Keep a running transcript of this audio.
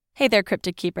Hey there,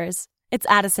 Cryptid Keepers. It's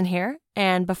Addison here,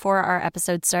 and before our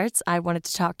episode starts, I wanted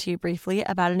to talk to you briefly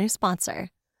about a new sponsor.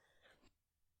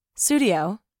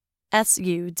 Sudio,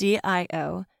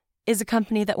 S-U-D-I-O, is a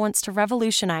company that wants to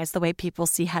revolutionize the way people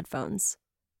see headphones.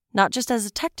 Not just as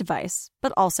a tech device,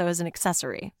 but also as an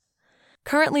accessory.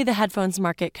 Currently, the headphones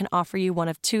market can offer you one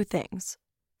of two things: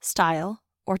 style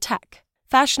or tech.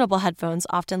 Fashionable headphones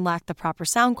often lack the proper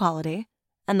sound quality,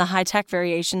 and the high-tech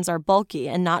variations are bulky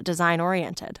and not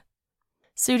design-oriented.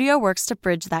 Sudio works to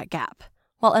bridge that gap.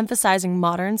 While emphasizing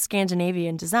modern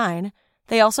Scandinavian design,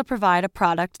 they also provide a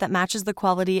product that matches the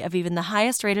quality of even the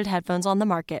highest-rated headphones on the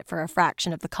market for a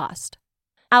fraction of the cost.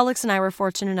 Alex and I were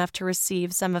fortunate enough to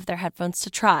receive some of their headphones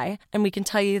to try, and we can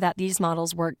tell you that these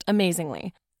models worked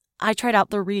amazingly. I tried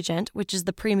out the Regent, which is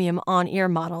the premium on-ear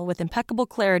model with impeccable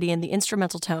clarity in the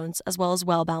instrumental tones as well as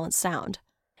well-balanced sound.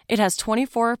 It has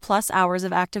 24-plus hours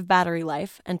of active battery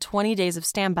life and 20 days of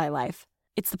standby life.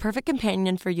 It's the perfect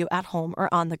companion for you at home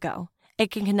or on the go.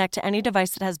 It can connect to any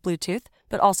device that has Bluetooth,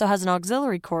 but also has an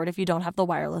auxiliary cord if you don't have the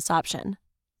wireless option.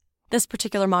 This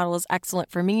particular model is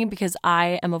excellent for me because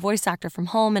I am a voice actor from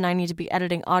home and I need to be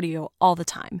editing audio all the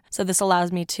time. So this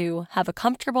allows me to have a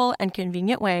comfortable and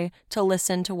convenient way to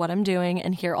listen to what I'm doing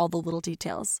and hear all the little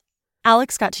details.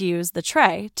 Alex got to use the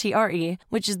Tre, T-R-E,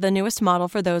 which is the newest model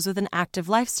for those with an active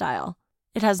lifestyle.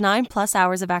 It has 9+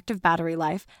 hours of active battery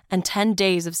life and 10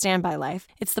 days of standby life.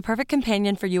 It's the perfect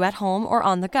companion for you at home or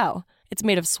on the go. It's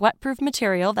made of sweat-proof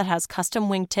material that has custom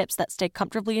wing tips that stay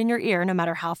comfortably in your ear no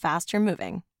matter how fast you're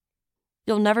moving.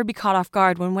 You'll never be caught off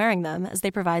guard when wearing them as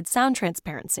they provide sound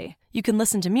transparency. You can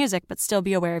listen to music but still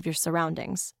be aware of your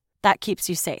surroundings. That keeps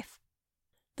you safe.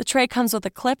 The Tre comes with a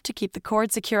clip to keep the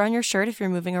cord secure on your shirt if you're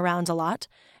moving around a lot,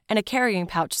 and a carrying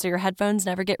pouch so your headphones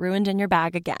never get ruined in your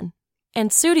bag again. And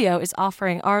Sudio is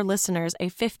offering our listeners a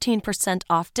 15%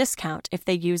 off discount if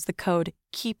they use the code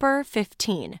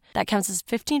KEEPER15. That counts as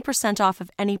 15% off of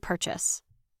any purchase.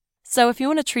 So if you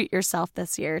want to treat yourself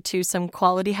this year to some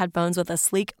quality headphones with a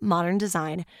sleek, modern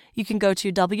design, you can go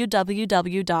to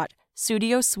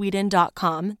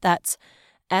www.sudiosweden.com, that's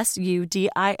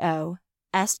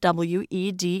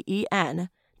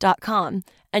SUDIOSWEDEN.com,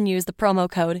 and use the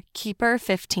promo code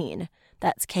KEEPER15.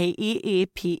 That's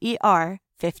KEEPER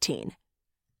 15.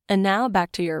 And now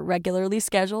back to your regularly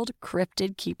scheduled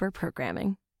Cryptid Keeper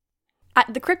programming.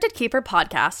 At the Cryptid Keeper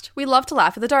podcast, we love to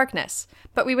laugh at the darkness,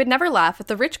 but we would never laugh at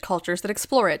the rich cultures that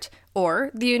explore it, or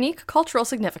the unique cultural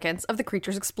significance of the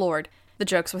creatures explored. The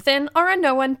jokes within are on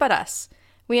no one but us.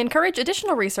 We encourage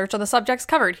additional research on the subjects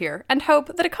covered here, and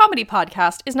hope that a comedy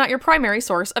podcast is not your primary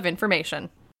source of information.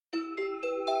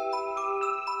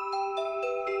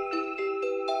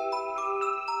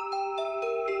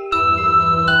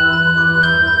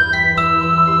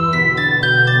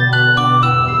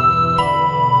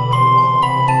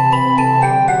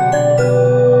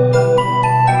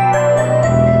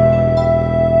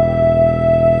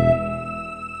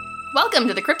 Welcome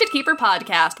to the Cryptid Keeper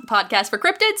podcast, the podcast for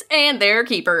cryptids and their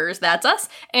keepers. That's us.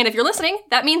 And if you're listening,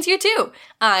 that means you too.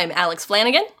 I'm Alex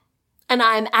Flanagan. And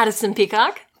I'm Addison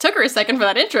Peacock. Took her a second for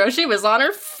that intro. She was on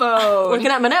her phone. Looking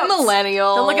at my notes.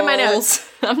 Millennials. Don't look at my notes.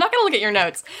 I'm not going to look at your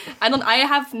notes. I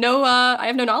have no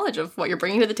knowledge of what you're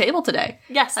bringing to the table today.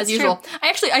 Yes, as usual.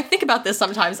 True. I think about this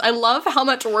sometimes. I love how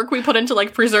much work we put into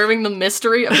preserving the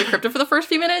mystery of the cryptid for the first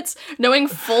few minutes, knowing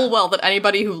full well that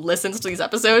anybody who listens to these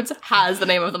episodes has the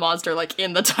name of the monster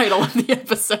in the title of the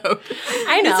episode.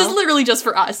 I know. This is literally just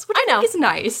for us, which I know. think is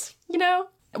nice. What are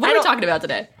we talking about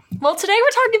today? Well, today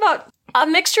we're talking about a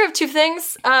mixture of two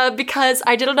things, because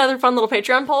I did another fun little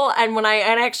Patreon poll, and I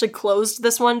actually closed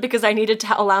this one because I needed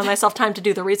to allow myself time to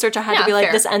do the research. I had to be fair.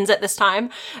 This ends at this time.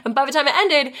 And by the time it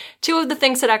ended, two of the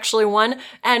things had actually won,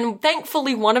 and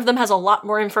thankfully one of them has a lot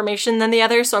more information than the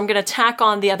other, so I'm going to tack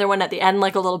on the other one at the end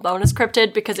like a little bonus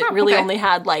cryptid, because it really only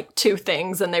had two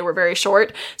things, and they were very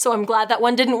short. So I'm glad that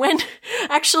one didn't win,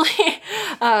 actually,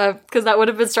 because that would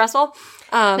have been stressful.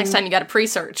 Next time you gotta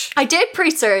pre-search. I did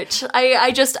pre-search.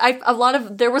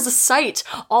 There was a site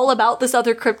all about this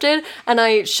other cryptid, and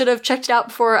I should have checked it out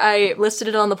before I listed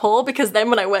it on the poll, because then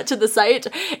when I went to the site,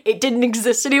 it didn't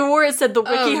exist anymore. It said the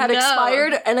wiki had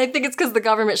expired, and I think it's because the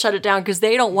government shut it down because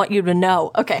they don't want you to know.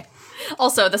 Okay.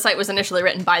 Also, the site was initially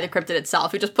written by the cryptid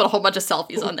itself, who just put a whole bunch of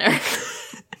selfies on there.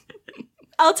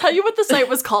 I'll tell you what the site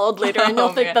was called later, and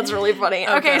you'll think that's really funny.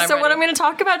 Okay, so what I'm going to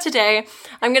talk about today,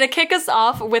 I'm going to kick us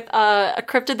off with a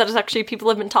cryptid that is actually people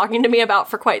have been talking to me about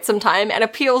for quite some time and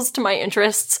appeals to my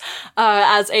interests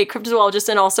as a cryptozoologist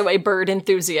and also a bird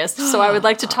enthusiast. So I would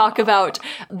like to talk about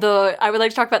the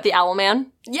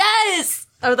Owlman. Yes!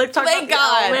 I would like to talk about the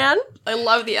Owlman. I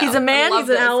love the owl. He's a man, he's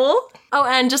an owl. Oh,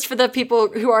 and just for the people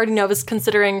who already know this,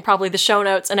 considering probably the show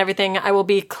notes and everything, I will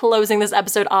be closing this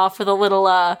episode off with a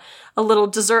little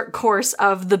dessert course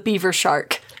of the beaver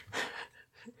shark.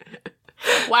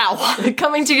 Wow.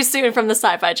 Coming to you soon from the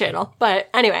Sci-Fi Channel. But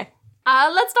anyway,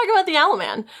 let's talk about the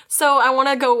Owlman. So I want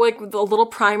to go with a little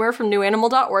primer from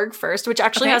newanimal.org first, which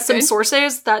actually has some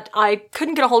sources that I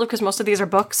couldn't get a hold of because most of these are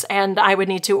books and I would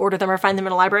need to order them or find them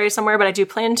in a library somewhere, but I do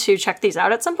plan to check these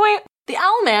out at some point. The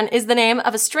Owlman is the name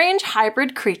of a strange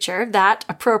hybrid creature that,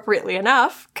 appropriately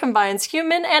enough, combines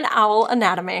human and owl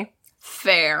anatomy.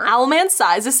 Fair. Owlman's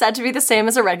size is said to be the same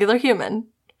as a regular human.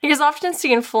 He is often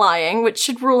seen flying, which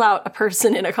should rule out a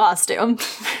person in a costume.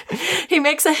 He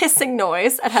makes a hissing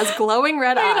noise and has glowing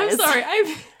red eyes. I'm sorry.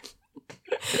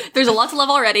 There's a lot to love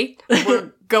already.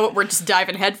 We're just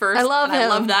diving head first. I love him. I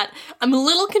love that. I'm a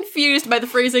little confused by the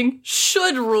phrasing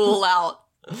should rule out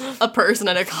a person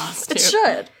in a costume. It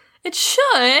should. It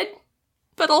should.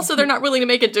 But also they're not willing to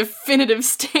make a definitive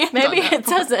stand. Maybe it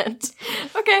doesn't.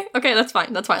 Okay, that's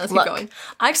fine. Let's keep going.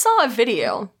 I saw a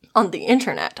video on the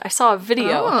internet. I saw a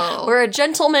video where a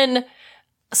gentleman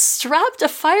strapped a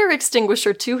fire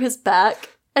extinguisher to his back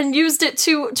and used it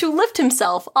to lift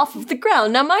himself off of the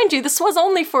ground. Now, mind you, this was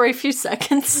only for a few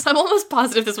seconds. I'm almost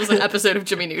positive this was an episode of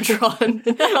Jimmy Neutron.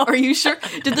 Are you sure?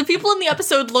 Did the people in the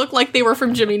episode look like they were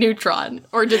from Jimmy Neutron?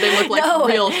 Or did they look like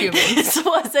real humans? This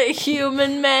was a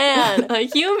human man. A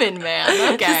human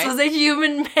man, okay. This was a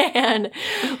human man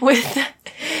with...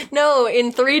 No,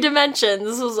 in 3 dimensions.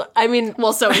 This was,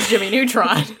 well, so is Jimmy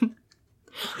Neutron.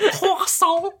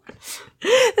 Croissant.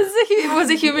 It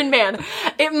was a human man.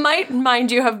 It might,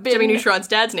 mind you, have been... Jimmy Neutron's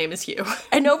dad's name is Hugh.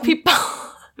 I know people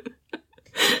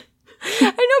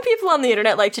on the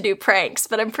internet like to do pranks,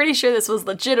 but I'm pretty sure this was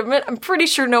legitimate. I'm pretty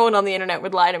sure no one on the internet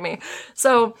would lie to me.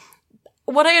 So,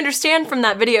 what I understand from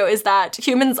that video is that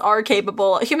human men are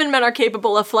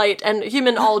capable of flight, and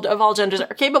of all genders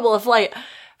are capable of flight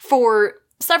for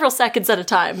several seconds at a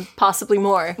time, possibly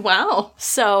more. Wow.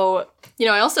 So...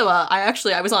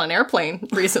 I was on an airplane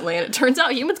recently, and it turns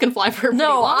out humans can fly for a pretty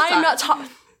long time. I'm not talking...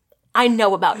 I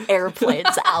know about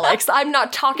airplanes, Alex. I'm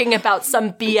not talking about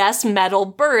some BS metal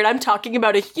bird. I'm talking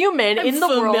about a human in the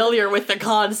world. I'm familiar with the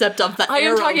concept of the airplane. I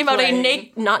am talking about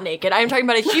not naked. I am talking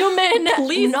about a human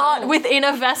not within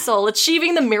a vessel,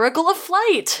 achieving the miracle of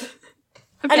flight.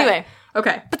 Okay. Anyway.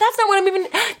 Okay. But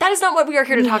that is not what we are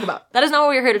here to talk about. That is not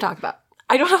what we are here to talk about.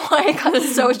 I don't know why I got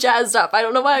so jazzed up. I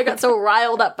don't know why I got so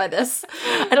riled up by this.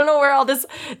 I don't know where all this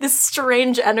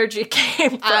strange energy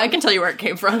came from. I can tell you where it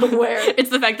came from. Where? It's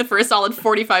the fact that for a solid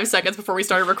 45 seconds before we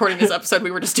started recording this episode,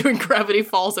 we were just doing Gravity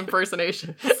Falls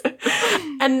impersonations.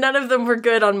 And none of them were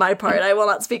good on my part. I will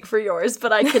not speak for yours,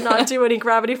 but I cannot do any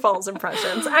Gravity Falls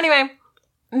impressions. Anyway,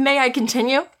 may I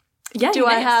continue? Yeah, Do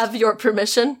I have your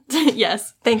permission?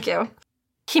 Yes. Thank you.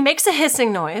 He makes a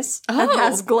hissing noise and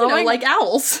has glowing like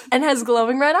owls and has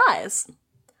glowing red eyes.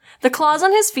 The claws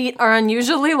on his feet are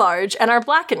unusually large and are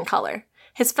black in color.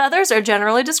 His feathers are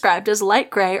generally described as light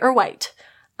gray or white.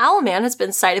 Owlman has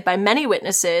been sighted by many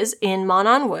witnesses in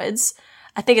Monon Woods.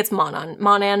 I think it's Monon,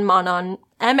 Mawnan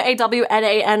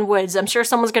Woods. I'm sure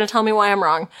someone's going to tell me why I'm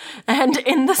wrong. And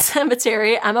in the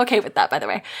cemetery, I'm okay with that, by the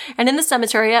way. And in the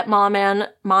cemetery at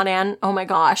Mawnan, oh my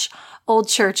gosh, Old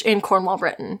Church in Cornwall,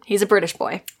 Britain. He's a British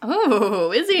boy.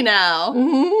 Oh, is he now?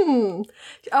 Mm-hmm.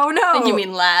 Oh no. You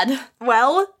mean lad?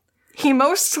 Well, he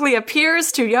mostly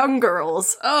appears to young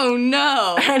girls. Oh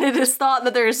no. And it is thought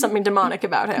that there is something demonic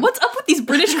about him. What's up with these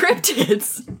British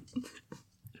cryptids?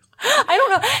 I don't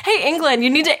know. Hey, England,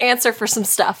 you need to answer for some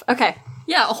stuff. Okay.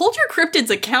 Yeah, hold your cryptids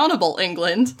accountable,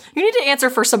 England. You need to answer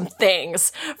for some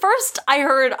things. First, I've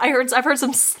heard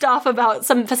some stuff about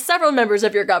several members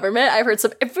of your government. I've heard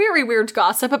some very weird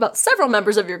gossip about several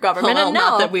members of your government. Well, and now,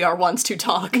 not that we are ones to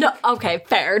talk. No, okay,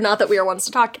 fair. Not that we are ones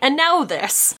to talk. And now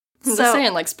this. I'm just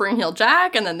saying, like Spring Heel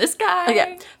Jack and then this guy.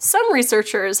 Okay. Some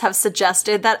researchers have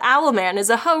suggested that Owlman is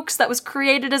a hoax that was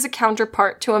created as a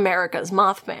counterpart to America's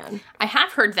Mothman. I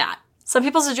have heard that. Some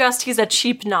people suggest he's a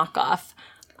cheap knockoff.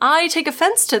 I take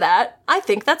offense to that. I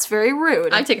think that's very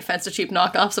rude. I take offense to cheap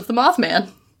knockoffs of the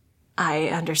Mothman. I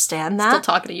understand that. Still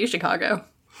talking to you, Chicago.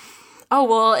 Oh,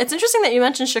 well, it's interesting that you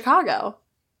mentioned Chicago.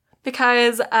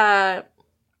 Because I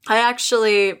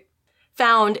actually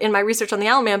found in my research on the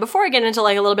Owlman, before I get into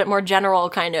like a little bit more general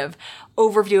kind of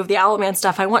overview of the Owlman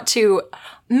stuff, I want to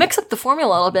mix up the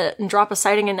formula a little bit and drop a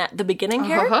sighting in at the beginning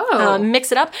here.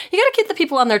 Mix it up. You gotta keep the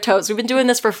people on their toes. We've been doing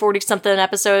this for 40-something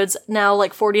episodes, now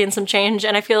like 40 and some change,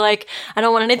 and I feel like I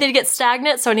don't want anything to get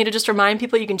stagnant, so I need to just remind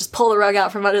people you can just pull the rug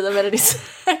out from under them at any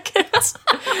second.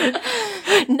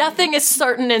 Nothing is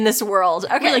certain in this world.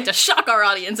 Okay. We like to shock our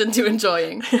audience into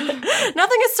enjoying.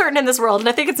 Nothing is certain in this world, and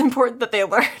I think it's important that they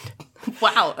learn.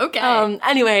 Wow, okay.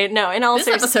 Anyway, no, in all This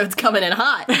seriousness, episode's coming in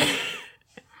hot.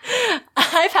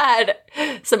 I've had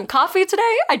some coffee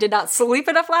today. I did not sleep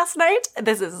enough last night.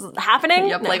 This is happening.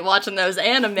 You up late watching those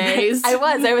animes. I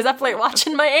was up late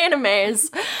watching my animes.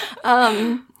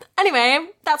 Anyway,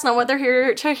 that's not what they're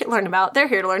here to learn about. They're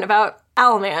here to learn about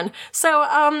Owlman. So,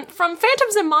 from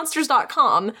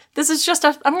phantomsandmonsters.com, this is just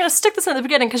I'm going to stick this in the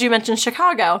beginning because you mentioned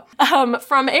Chicago.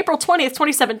 From April 20th,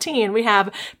 2017, we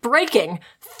have breaking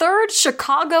third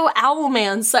Chicago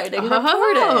Owlman sighting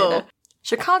reported.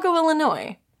 Chicago,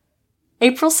 Illinois.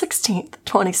 April 16th,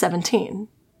 2017.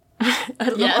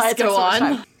 Yes, go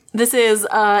on. This is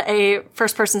a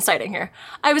first-person sighting here.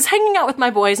 I was hanging out with my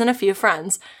boys and a few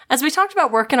friends. As we talked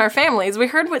about work in our families, we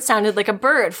heard what sounded like a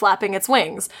bird flapping its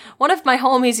wings. One of my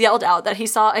homies yelled out that he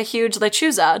saw a huge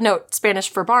lechuza, note Spanish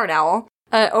for barn owl,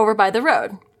 over by the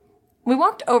road. We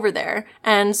walked over there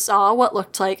and saw what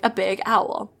looked like a big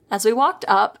owl. As we walked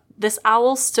up, this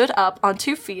owl stood up on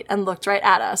 2 feet and looked right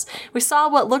at us. We saw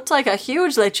what looked like a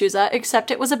huge lechuza,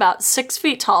 except it was about 6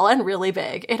 feet tall and really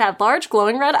big. It had large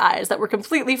glowing red eyes that were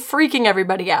completely freaking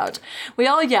everybody out. We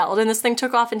all yelled, and this thing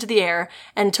took off into the air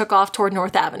and took off toward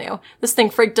North Avenue. This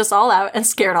thing freaked us all out and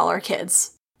scared all our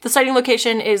kids. The sighting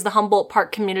location is the Humboldt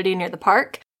Park community near the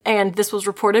park, and this was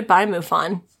reported by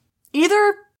MUFON.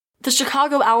 Either the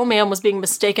Chicago Owlman was being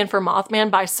mistaken for Mothman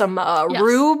by some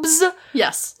rubes.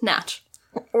 Yes, Natch.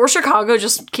 Or Chicago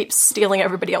just keeps stealing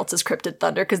everybody else's cryptid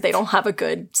thunder because they don't have a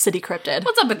good city cryptid.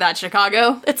 What's up with that,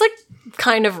 Chicago? It's, like,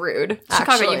 kind of rude,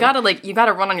 Chicago, actually. you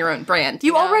gotta run on your own brand.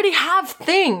 You already have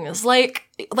things like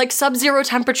sub-zero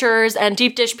temperatures and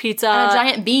deep dish pizza. And a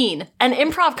giant bean. And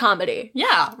improv comedy.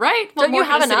 Yeah, right? What Don't you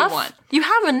have enough? Want? You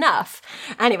have enough.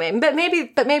 Anyway, but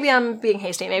maybe I'm being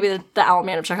hasty. Maybe the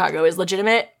Owlman of Chicago is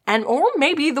legitimate. Or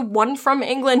maybe the one from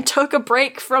England took a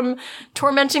break from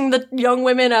tormenting the young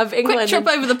women of England. Quick trip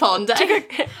over the pond, eh?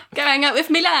 Go hang out with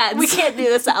me lads. We can't do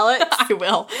this, Alex. I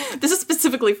will. This is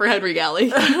specifically for Henry Galley.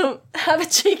 Have a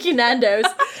cheeky Nando's.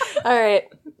 All right.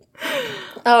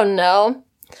 Oh, no.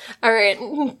 All right.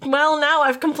 Well, now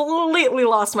I've completely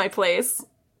lost my place.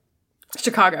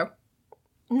 Chicago.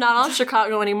 Not on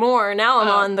Chicago anymore. Now I'm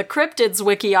on the Cryptids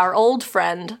Wiki, our old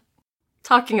friend,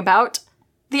 talking about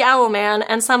the Owlman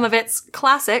and some of its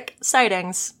classic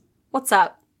sightings. What's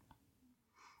up?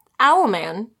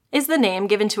 Owlman is the name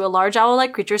given to a large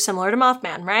owl-like creature similar to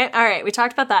Mothman, right? All right, we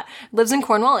talked about that. It lives in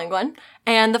Cornwall, England,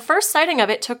 and the first sighting of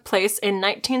it took place in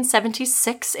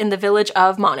 1976 in the village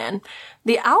of Monan.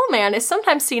 The Owlman is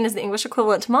sometimes seen as the English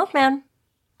equivalent to Mothman.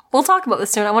 We'll talk about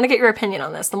this soon. I want to get your opinion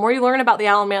on this. The more you learn about the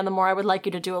Owlman, the more I would like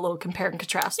you to do a little compare and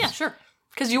contrast. Yeah, sure.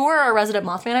 Because you are a resident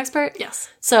Mothman expert? Yes.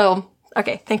 So,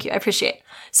 okay, thank you. I appreciate it.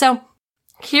 So,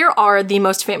 here are the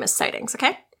most famous sightings,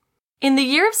 okay? In the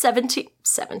year of 17,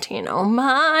 oh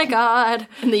my god.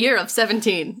 In the year of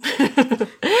 17.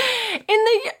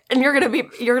 And you're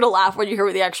gonna laugh when you hear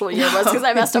what the actual year was, because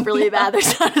I messed up really bad.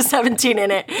 There's not a 17 in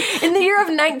it. In the year of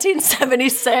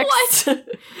 1976. What? In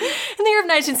the year of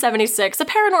 1976, a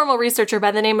paranormal researcher by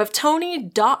the name of Tony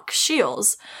Doc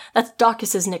Shields, that's Doc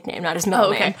is his nickname, not his middle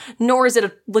name, nor is it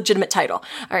a legitimate title.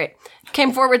 All right.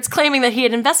 Came forwards claiming that he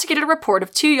had investigated a report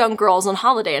of 2 young girls on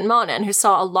holiday in Monan who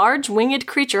saw a large winged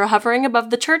creature hovering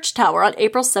above the church tower on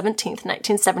April 17th,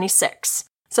 1976.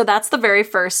 So that's the very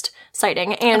first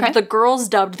sighting, and the girls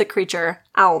dubbed the creature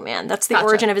Owlman. That's the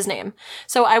origin of his name.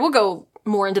 So I will go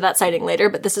more into that sighting later,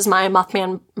 but this is my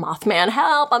Mothman,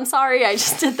 help, I'm sorry, I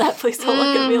just did that, please don't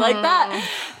look at me like that.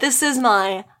 This is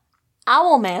my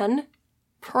Owlman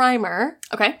primer.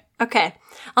 Okay.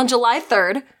 On July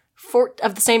 3rd,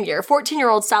 of the same year,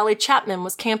 14-year-old Sally Chapman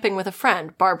was camping with a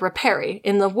friend, Barbara Perry,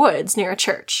 in the woods near a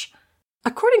church.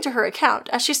 According to her account,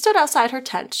 as she stood outside her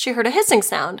tent, she heard a hissing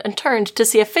sound and turned to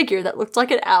see a figure that looked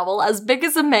like an owl as big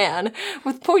as a man,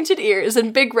 with pointed ears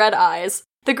and big red eyes.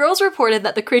 The girls reported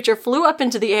that the creature flew up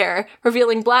into the air,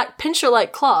 revealing black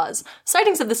pincher-like claws.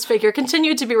 Sightings of this figure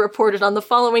continued to be reported on the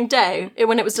following day,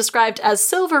 when it was described as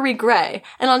silvery gray,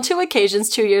 and on 2 occasions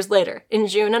 2 years later, in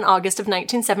June and August of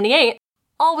 1978,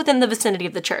 all within the vicinity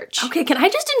of the church. Okay, can I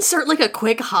just insert a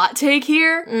quick hot take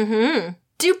here? Mm-hmm.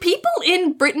 Do people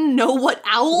in Britain know what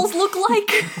owls look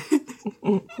like?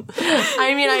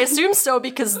 I mean, I assume so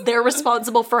because they're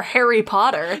responsible for Harry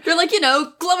Potter. They're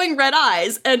glowing red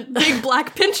eyes and big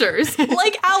black pinchers,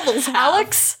 like owls have.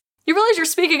 Alex, You realize you're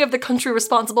speaking of the country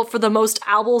responsible for the most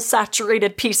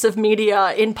owl-saturated piece of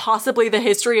media in possibly the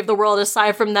history of the world,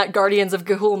 aside from that Guardians of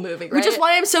Ga'Hoole movie, right? Which is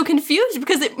why I'm so confused,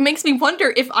 because it makes me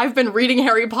wonder if I've been reading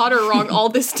Harry Potter wrong all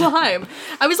this time.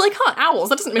 I was like, owls,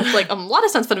 that doesn't make, like, a lot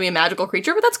of sense for them to be a magical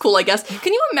creature, but that's cool, I guess.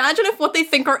 Can you imagine if what they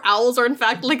think are owls are, in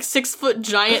fact, like, 6-foot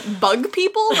giant bug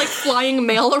people, like, flying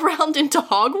mail around into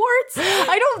Hogwarts?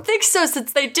 I don't think so,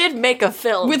 since they did make a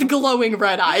film. With glowing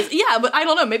red eyes. Yeah, but I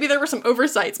don't know, maybe there were some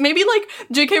oversights. Maybe, like,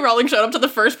 J.K. Rowling showed up to the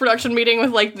first production meeting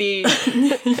with, like, the,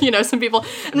 some people,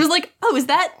 and was like, oh,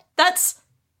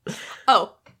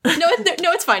 no,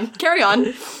 it's fine. Carry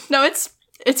on. No,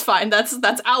 it's fine.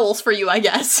 That's owls for you, I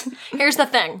guess. Here's the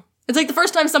thing. It's like the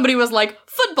first time somebody was like,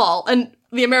 football, and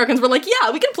the Americans were like,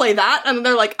 yeah, we can play that, and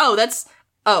they're like, no,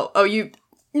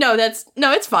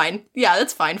 it's fine. Yeah,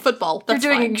 that's fine. Football. That's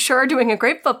You're doing a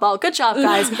great football. Good job,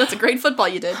 guys. That's a great football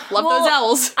you did. Love those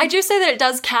owls. I do say that it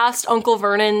does cast Uncle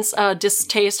Vernon's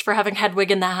distaste for having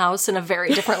Hedwig in the house in a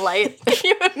very different light. Can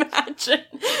you imagine?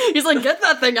 He's like, get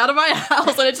that thing out of my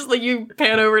house, and it's just like, you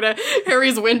pan over to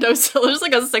Harry's windowsill, there's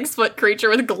like a 6-foot creature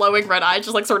with glowing red eyes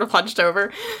just like sort of hunched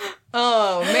over.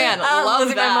 Oh, man, love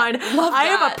that. My mind. I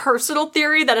have a personal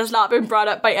theory that has not been brought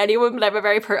up by anyone, but I have a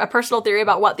very personal theory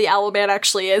about what the Owlman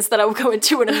actually is that I will go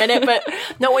into in a minute, but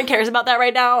no one cares about that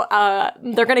right now.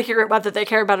 They're going to hear it whether they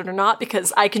care about it or not,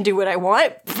 because I can do what I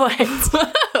want, but...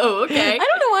 Oh, okay. I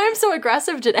don't know why I'm so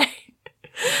aggressive today.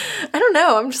 I don't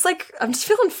know. I'm just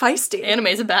feeling feisty.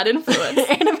 Anime's a bad influence.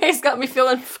 Anime's got me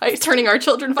feeling feisty. It's turning our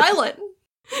children violent.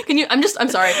 I'm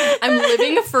sorry. I'm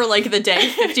living for, like, the day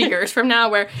 50 years from now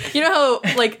where, you know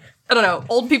how, like, I don't know,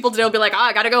 old people today will be like,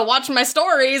 I gotta go watch my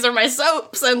stories or my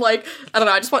soaps, and, like, I don't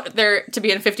know, I just want there to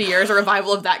be in 50 years a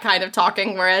revival of that kind of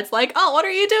talking where it's like, oh, what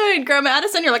are you doing, Grandma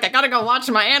Addison? You're like, I gotta go watch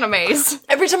my animes.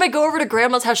 Every time I go over to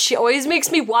Grandma's house, she always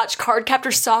makes me watch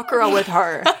Cardcaptor Sakura with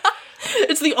her.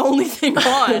 It's the only thing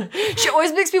on. She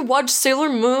always makes me watch Sailor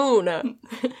Moon.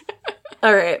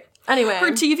 All right. Anyway.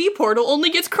 Her TV portal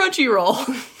only gets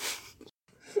Crunchyroll.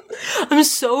 I'm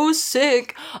so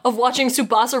sick of watching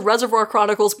Tsubasa Reservoir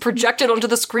Chronicles projected onto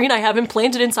the screen I have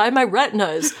implanted inside my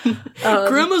retinas.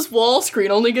 Grandma's wall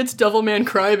screen only gets Devilman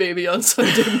Crybaby on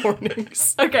Sunday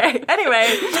mornings. Okay,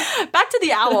 anyway, back to the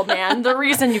Owlman, the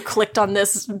reason you clicked on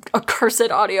this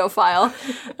accursed audio file.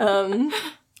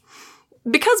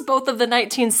 Because both of the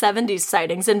 1970s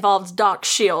sightings involved Doc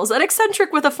Shields, an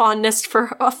eccentric with a fondness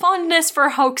for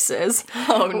hoaxes.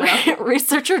 Oh no.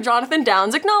 Researcher Jonathan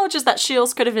Downes acknowledges that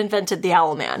Shields could have invented the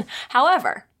Owlman.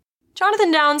 However,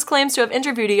 Jonathan Downes claims to have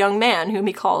interviewed a young man whom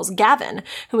he calls Gavin,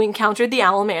 who encountered the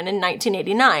Owlman in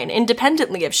 1989,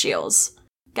 independently of Shields.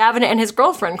 Gavin and his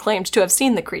girlfriend claimed to have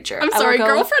seen the creature. I'm sorry,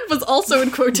 girlfriend was also in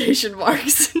quotation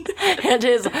marks. And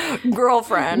his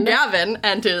girlfriend. Gavin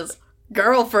and his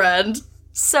girlfriend.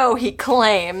 So he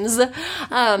claims.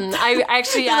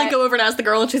 I go over and ask the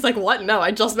girl, and she's like, "What? No,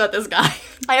 I just met this guy."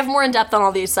 I have more in depth on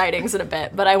all these sightings in a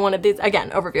bit, but I wanted these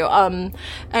again overview.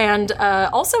 And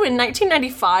also in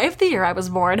 1995, the year I was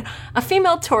born, a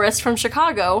female tourist from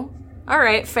Chicago. All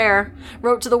right, fair.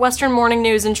 Wrote to the Western Morning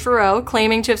News in Truro,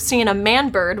 claiming to have seen a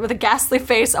man-bird with a ghastly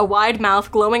face, a wide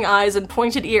mouth, glowing eyes, and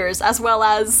pointed ears, as well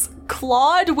as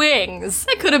clawed wings.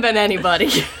 That could have been anybody.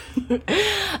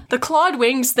 The clawed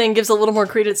wings thing gives a little more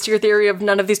credence to your theory of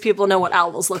none of these people know what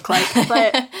owls look like,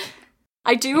 but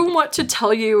I do want to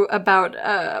tell you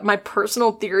about my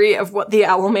personal theory of what the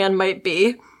Owlman might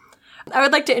be. I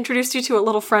would like to introduce you to a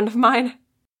little friend of mine.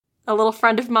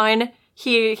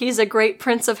 He's a great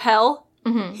prince of hell.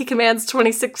 Mm-hmm. He commands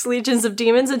 26 legions of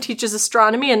demons and teaches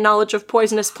astronomy and knowledge of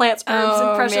poisonous plants, herbs,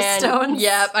 and precious stones.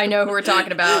 Yep, I know who we're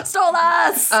talking about.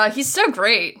 Stolas! He's so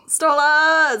great.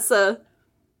 Stolas!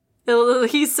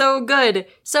 He's so good.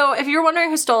 So, if you're wondering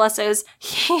who Stolas is,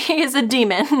 he is a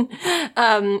demon.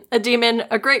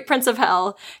 A great prince of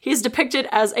hell. He's depicted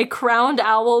as a crowned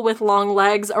owl with long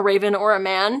legs, a raven, or a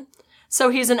man. So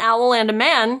he's an owl and a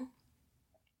man.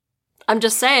 I'm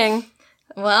just saying.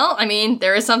 Well, I mean,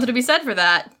 there is something to be said for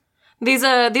that. These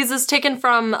is taken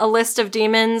from a list of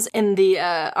demons in the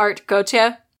art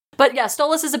Goethe. But yeah,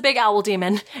 Stolas is a big owl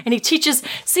demon, and he teaches...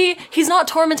 See, he's not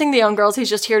tormenting the young girls, he's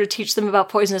just here to teach them about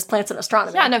poisonous plants and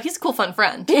astronomy. Yeah, no, he's a cool, fun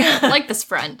friend. Yeah. I like this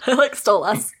friend. I like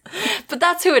Stolas. But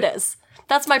that's who it is.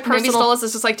 That's my personal... Maybe Stolas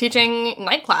is just, like, teaching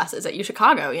night classes at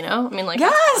UChicago, you know? I mean, like,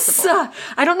 yes!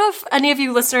 I don't know if any of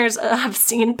you listeners have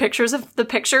seen pictures of the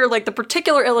picture, like, the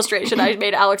particular illustration I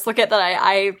made Alex look at that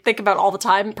I think about all the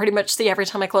time, pretty much see every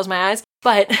time I close my eyes.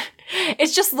 But it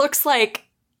just looks like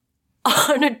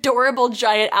an adorable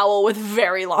giant owl with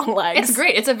very long legs. It's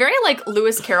great. It's a very, like,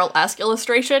 Lewis Carroll-esque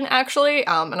illustration, actually,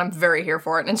 and I'm very here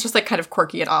for it. And it's just, like, kind of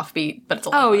quirky and offbeat, but it's a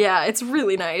lot of fun. Yeah, it's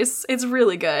really nice. It's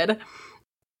really good.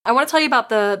 I want to tell you about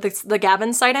the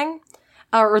Gavin sighting.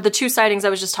 Or the two sightings I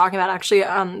was just talking about, actually,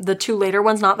 the two later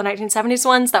ones, not the 1970s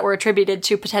ones, that were attributed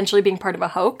to potentially being part of a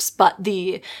hoax, but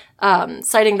the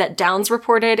sighting that Downs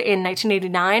reported in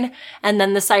 1989, and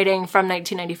then the sighting from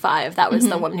 1995. That was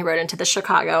the woman who wrote into the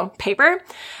Chicago paper.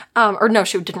 Or no,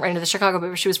 she didn't write into the Chicago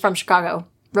paper. She was from Chicago,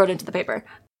 wrote into the paper.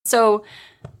 So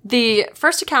the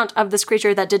first account of this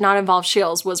creature that did not involve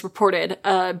Shields was reported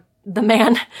the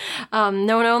man,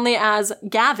 known only as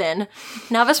Gavin.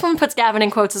 Now, this one puts Gavin in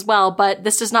quotes as well, but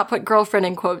this does not put girlfriend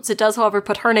in quotes. It does, however,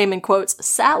 put her name in quotes,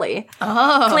 Sally.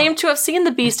 Claimed to have seen the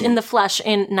beast in the flesh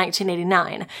in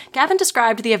 1989. Gavin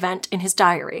described the event in his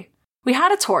diary. We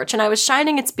had a torch, and I was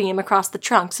shining its beam across the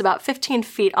trunks about 15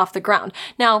 feet off the ground.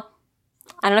 Now,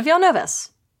 I don't know if y'all know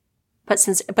this,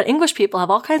 but English people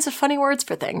have all kinds of funny words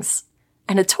for things.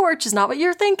 And a torch is not what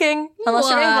you're thinking, unless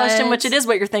you're English, in which it is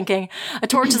what you're thinking. A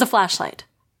torch is a flashlight.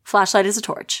 Flashlight is a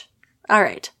torch. All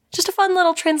right. Just a fun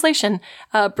little translation,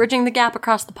 bridging the gap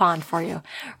across the pond for you.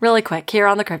 Really quick, here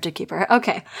on the Cryptid Keeper.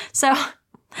 Okay, so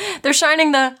they're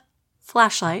shining the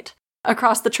flashlight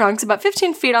across the trunks about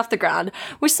 15 feet off the ground.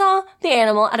 We saw the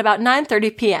animal at about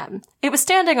 9:30 p.m. It was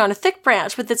standing on a thick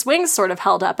branch with its wings sort of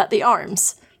held up at the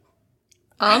arms.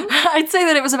 I'd say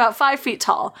that it was about 5 feet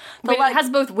tall. Wait, it has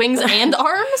both wings and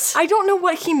arms? I don't know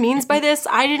what he means by this.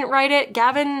 I didn't write it.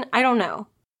 Gavin, I don't know.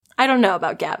 I don't know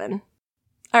about Gavin.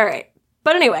 All right.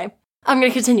 But anyway, I'm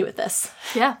going to continue with this.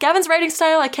 Yeah. Gavin's writing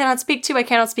style, I cannot speak to, I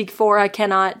cannot speak for, I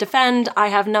cannot defend. I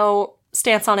have no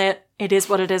stance on it. It is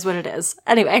what it is what it is.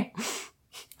 Anyway,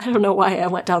 I don't know why I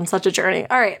went down such a journey.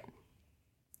 All right.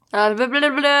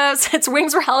 Its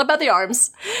wings were held up at the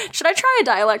arms. Should I try a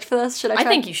dialect for this? I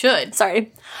think you should.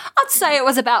 Sorry. I'd say it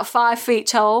was about 5 feet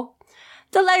tall.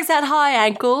 The legs had high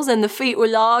ankles and the feet were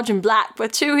large and black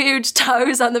with two huge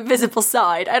toes on the visible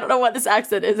side. I don't know what this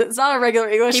accent is. It's not a regular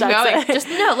English accent.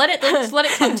 Keep going. Let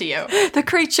it come to you. The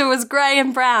creature was grey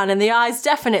and brown and the eyes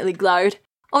definitely glowed.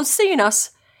 On seeing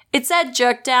us, its head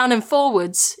jerked down and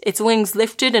forwards. Its wings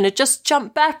lifted and it just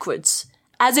jumped backwards.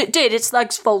 As it did, its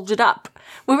legs folded up.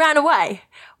 We ran away.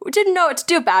 We didn't know what to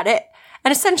do about it,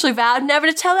 and essentially vowed never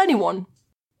to tell anyone.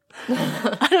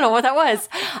 I don't know what that was.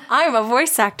 I'm a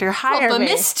voice actor. Hire me. The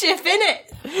mischief in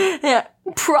it. Yeah.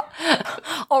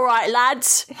 All right,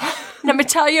 lads. Let me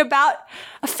tell you about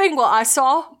a thing what I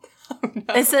saw. Oh, no.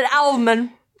 It's an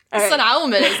Owlman. Right. It's an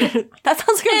Owlman, is it? That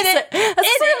sounds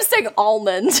like I'm saying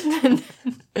almond.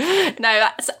 No,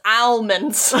 that's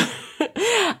almonds.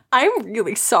 I'm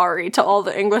really sorry to all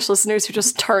the English listeners who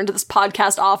just turned this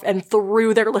podcast off and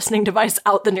threw their listening device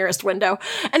out the nearest window.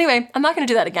 Anyway, I'm not going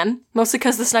to do that again, mostly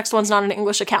because this next one's not an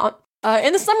English account.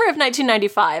 In the summer of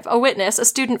 1995, a witness, a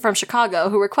student from Chicago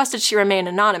who requested she remain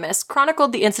anonymous,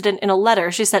 chronicled the incident in a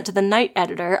letter she sent to the night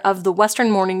editor of the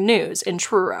Western Morning News in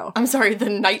Truro. I'm sorry, the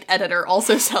night editor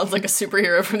also sounds like a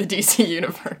superhero from the DC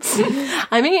universe.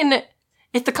 I mean,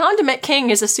 if the Condiment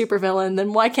King is a supervillain,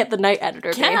 then why can't the night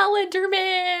editor be? Calendar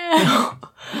Man!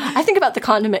 I think about the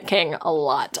Condiment King a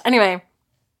lot. Anyway,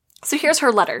 so here's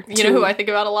her letter. You know who I think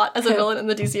about a lot as a villain in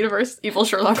the DC universe? Evil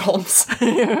Sherlock Holmes.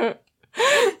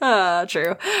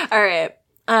 True. All right.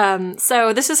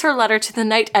 So this is her letter to the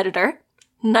night editor.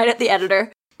 Night at the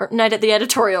editor. Or night at the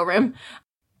editorial room.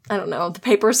 I don't know. The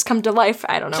papers come to life.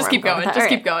 I don't know. Just keep going. Just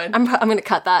keep going. I'm going to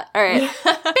cut that. All right.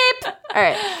 Beep. All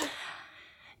right.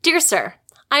 Dear Sir,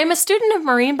 I am a student of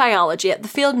marine biology at the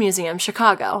Field Museum,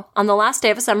 Chicago, on the last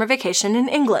day of a summer vacation in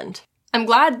England. I'm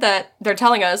glad that they're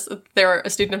telling us they're a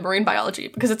student of marine biology,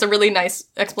 because it's a really nice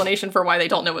explanation for why they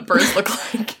don't know what birds look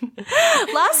like.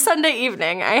 Last Sunday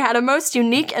evening, I had a most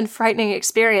unique and frightening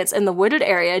experience in the wooded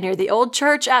area near the old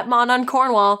church at Monaghan,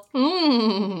 Cornwall.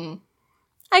 I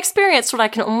experienced what I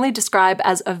can only describe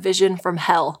as a vision from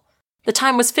hell. The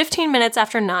time was 15 minutes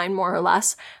after 9, more or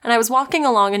less, and I was walking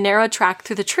along a narrow track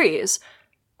through the trees.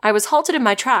 I was halted in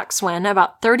my tracks when,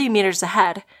 about 30 meters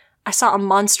ahead, I saw a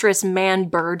monstrous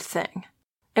man-bird thing.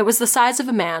 It was the size of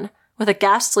a man, with a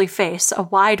ghastly face, a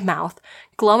wide mouth,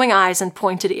 glowing eyes, and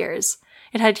pointed ears.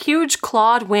 It had huge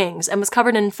clawed wings and was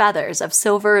covered in feathers of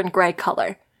silver and gray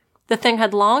color. The thing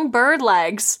had long bird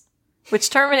legs,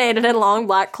 which terminated in large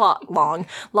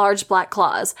black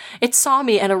claws. It saw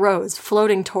me and arose,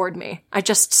 floating toward me. I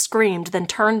just screamed, then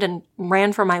turned and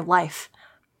ran for my life.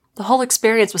 The whole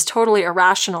experience was totally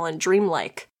irrational and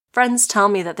dreamlike. Friends tell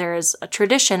me that there is a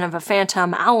tradition of a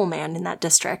phantom Owlman in that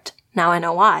district. Now I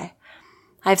know why.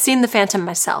 I have seen the phantom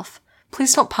myself.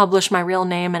 Please don't publish my real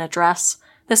name and address.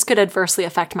 This could adversely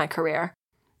affect my career.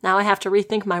 Now I have to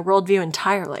rethink my worldview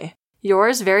entirely.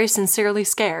 Yours, very sincerely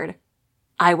scared,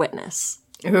 Eyewitness.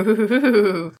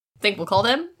 Ooh. Think we'll call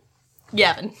them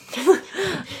Gavin.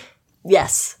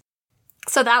 Yes.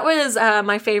 So that was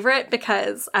my favorite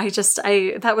because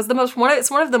that was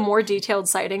it's one of the more detailed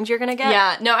sightings you're going to get.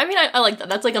 Yeah, no, I mean, I like that.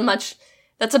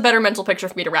 That's a better mental picture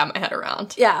for me to wrap my head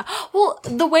around. Yeah. Well,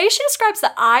 the way she describes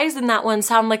the eyes in that one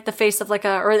sound like the face of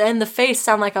and the face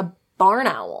sound like a barn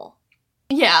owl.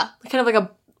 Yeah. Kind of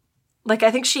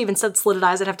I think she even said slitted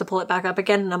eyes. I'd have to pull it back up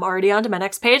again, and I'm already on to my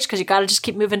next page because you got to just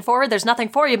keep moving forward. There's nothing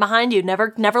for you behind you.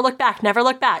 Never look back. Never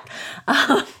look back.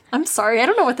 I'm sorry. I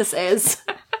don't know what this is.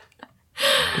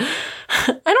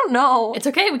 I don't know. It's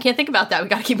okay. We can't think about that. We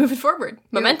got to keep moving forward.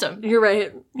 Momentum. You're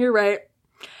right.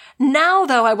 Now,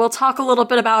 though, I will talk a little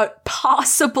bit about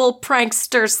possible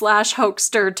prankster /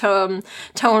 hoaxster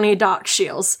Tony Doc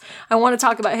Shields. I want to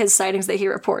talk about his sightings that he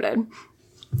reported.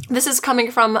 This is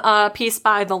coming from a piece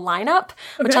by The Lineup,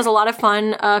 which has a lot of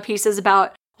fun pieces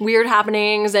about weird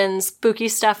happenings and spooky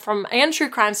stuff and true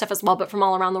crime stuff as well, but from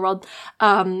all around the world.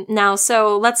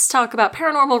 So let's talk about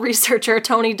paranormal researcher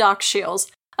Tony Doc Shields.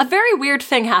 A very weird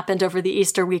thing happened over the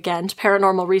Easter weekend,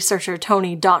 paranormal researcher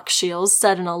Tony Doc Shields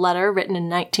said in a letter written in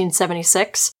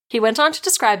 1976. He went on to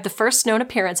describe the first known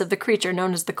appearance of the creature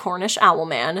known as the Cornish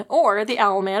Owlman, or the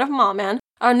Owlman of Mawman,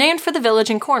 named for the village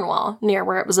in Cornwall, near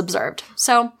where it was observed.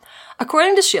 So,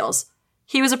 according to Shields,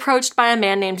 he was approached by a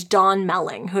man named Don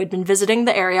Melling, who had been visiting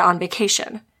the area on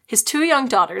vacation. His 2 young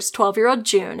daughters, 12-year-old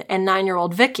June and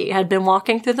 9-year-old Vicky, had been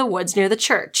walking through the woods near the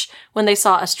church when they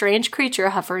saw a strange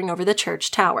creature hovering over the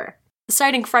church tower. The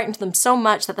sighting frightened them so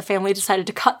much that the family decided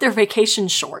to cut their vacation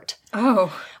short.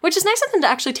 Oh. Which is nice of them to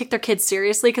actually take their kids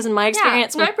seriously, because in my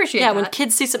experience... I appreciate that. When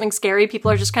kids see something scary,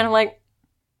 people are just kind of like,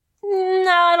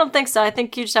 no, I don't think so. I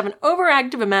think you just have an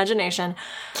overactive imagination.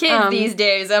 Kids these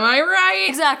days, am I right?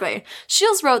 Exactly.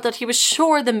 Shields wrote that he was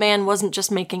sure the man wasn't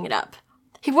just making it up.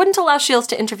 He wouldn't allow Shields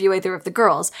to interview either of the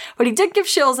girls, but he did give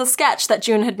Shields a sketch that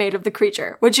June had made of the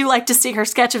creature. Would you like to see her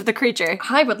sketch of the creature?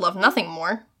 I would love nothing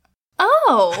more.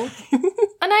 Oh,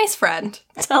 a nice friend.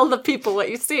 Tell the people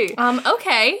what you see.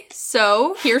 Okay,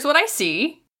 so here's what I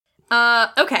see.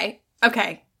 Okay.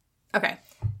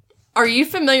 Are you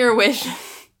familiar with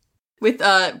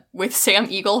Sam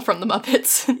Eagle from the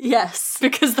Muppets? Yes.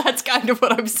 Because that's kind of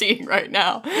what I'm seeing right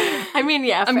now. I mean,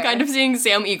 yeah, I'm fair. kind of seeing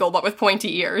Sam Eagle, but with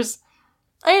pointy ears.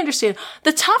 I understand.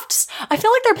 The tufts, I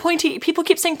feel like they're pointy. People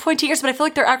keep saying pointy ears, but I feel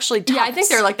like they're actually tufts. Yeah, I think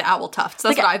they're like the owl tufts.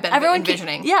 That's what I've been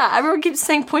envisioning. Everyone keeps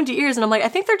saying pointy ears, and I'm like, I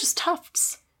think they're just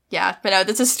tufts. Yeah, but no,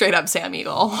 this is straight up Sam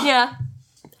Eagle. Yeah.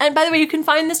 And by the way, you can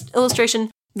find this illustration,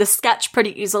 the sketch,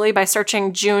 pretty easily by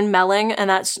searching June Melling, and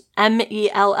that's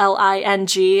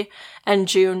Melling, and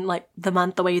June, like the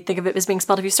month, the way you think of it as being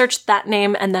spelled. If you search that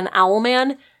name and then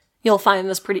Owlman, you'll find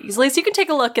this pretty easily. So you can take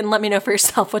a look and let me know for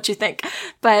yourself what you think.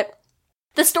 But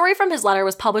the story from his letter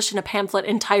was published in a pamphlet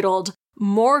entitled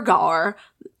Morgar,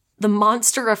 The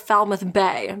Monster of Falmouth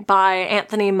Bay by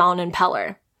Anthony Maunan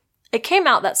Peller. It came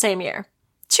out that same year.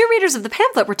 2 readers of the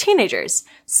pamphlet were teenagers,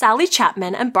 Sally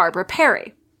Chapman and Barbara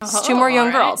Perry. Just 2 more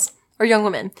young girls, or young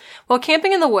women. While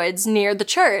camping in the woods near the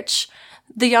church,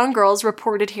 the young girls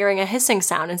reported hearing a hissing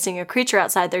sound and seeing a creature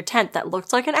outside their tent that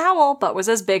looked like an owl, but was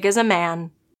as big as a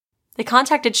man. They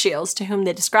contacted Shields, to whom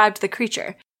they described the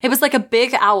creature. It was like a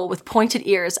big owl with pointed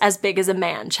ears as big as a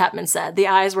man, Chapman said. The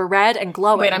eyes were red and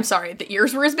glowing. Wait, I'm sorry. The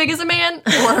ears were as big as a man?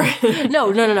 Or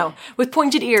No. With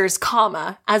pointed ears,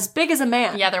 as big as a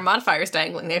man. Yeah, their modifier's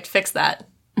dangling. They have to fix that.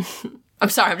 I'm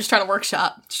sorry. I'm just trying to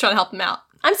workshop. Just trying to help them out.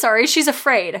 I'm sorry. She's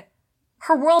afraid.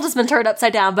 Her world has been turned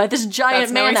upside down by this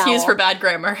giant man owl. That's no excuse for bad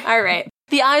grammar. All right.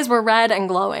 The eyes were red and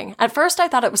glowing. At first, I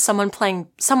thought it was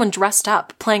someone dressed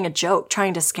up, playing a joke,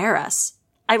 trying to scare us.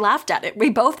 I laughed at it. We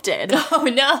both did. Oh,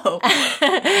 no.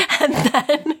 And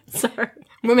then, sorry.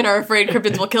 Women are afraid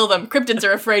cryptids will kill them. Cryptids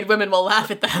are afraid women will laugh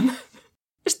at them.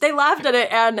 They laughed at it,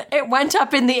 and it went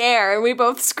up in the air, and we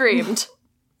both screamed.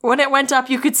 When it went up,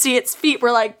 you could see its feet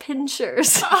were like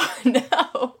pincers. Oh,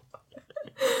 no.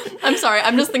 I'm sorry.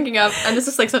 I'm just thinking of, and this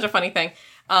is like such a funny thing.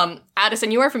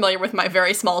 Addison, you are familiar with my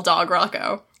very small dog,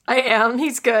 Rocco. I am.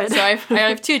 He's good. So I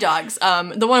have 2 dogs.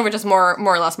 The one which is more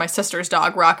or less my sister's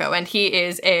dog, Rocco, and he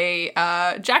is a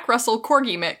Jack Russell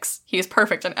Corgi mix. He is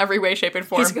perfect in every way, shape, and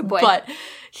form. He's a good boy. But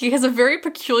he has a very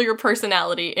peculiar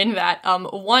personality in that,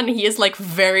 one, he is like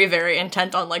very, very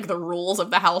intent on like the rules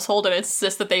of the household and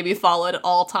insists that they be followed at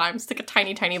all times. It's like a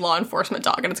tiny, tiny law enforcement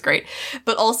dog, and it's great.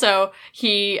 But also,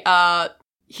 he's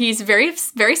very,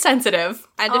 very sensitive,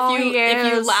 and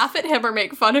if you laugh at him or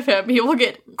make fun of him, he will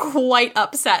get quite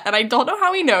upset, and I don't know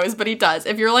how he knows, but he does.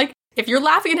 If you're, like, If you're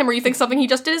laughing at him or you think something he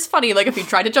just did is funny, like if he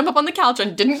tried to jump up on the couch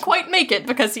and didn't quite make it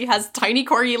because he has tiny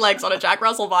corgi legs on a Jack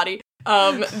Russell body,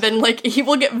 then, like, he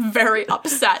will get very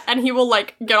upset, and he will,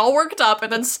 like, get all worked up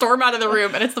and then storm out of the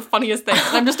room, and it's the funniest thing.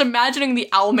 And I'm just imagining the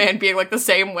Owlman being, like, the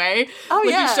same way. Oh, like,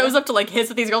 yeah. He shows up to, like,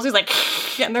 hiss at these girls, he's like,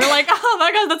 and they're like, oh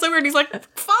my god, that's so weird. And he's like,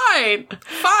 fine,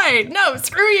 no,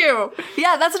 screw you.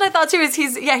 Yeah, that's what I thought, too, is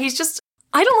he's just,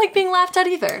 I don't like being laughed at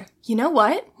either. You know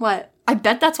what? What? I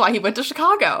bet that's why he went to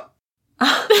Chicago.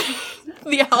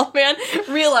 The Owlman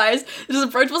realized his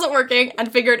approach wasn't working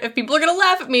and figured if people are going to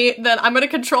laugh at me, then I'm going to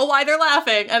control why they're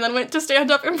laughing, and then went to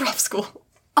stand-up improv school.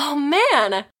 Oh,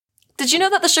 man. Did you know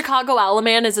that the Chicago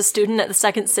Owlman is a student at the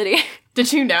Second City?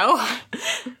 Did you know?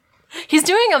 He's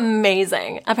doing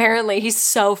amazing, apparently. He's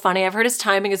so funny. I've heard his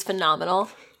timing is phenomenal.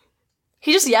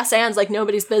 He just yes-ands like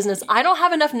nobody's business. I don't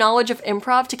have enough knowledge of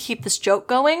improv to keep this joke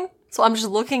going, so I'm just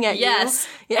looking at yes.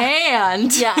 you. And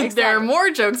exactly. There are more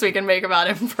jokes we can make about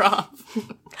improv.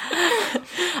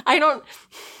 I don't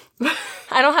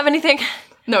have anything.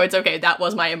 No, it's okay. That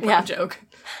was my improv joke.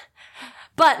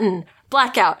 Button,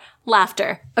 blackout,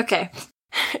 laughter. Okay.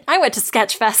 I went to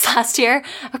Sketchfest last year.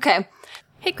 Okay.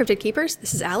 Hey, Cryptid Keepers,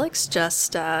 this is Alex.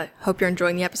 Just hope you're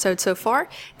enjoying the episode so far.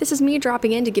 This is me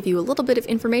dropping in to give you a little bit of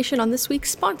information on this week's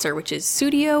sponsor, which is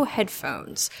Sudio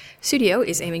Headphones. Sudio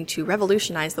is aiming to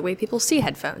revolutionize the way people see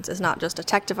headphones as not just a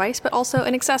tech device, but also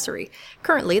an accessory.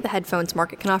 Currently, the headphones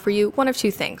market can offer you one of two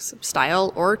things,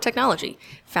 style or technology.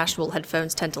 Fashionable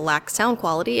headphones tend to lack sound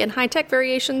quality, and high-tech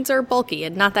variations are bulky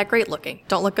and not that great looking.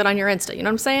 Don't look good on your Insta, you know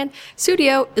what I'm saying?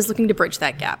 Sudio is looking to bridge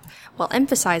that gap. While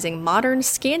emphasizing modern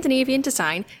Scandinavian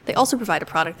design, they also provide a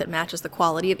product that matches the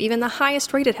quality of even the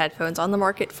highest-rated headphones on the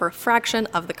market for a fraction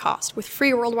of the cost, with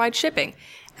free worldwide shipping.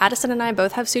 Addison and I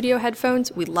both have Sudio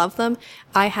headphones. We love them.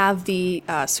 I have the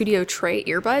Sudio Tray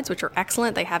earbuds, which are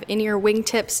excellent. They have in-ear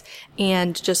wingtips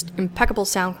and just impeccable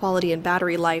sound quality and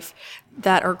battery life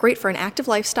that are great for an active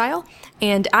lifestyle.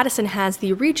 And Addison has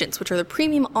the Regents, which are the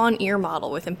premium on-ear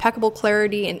model with impeccable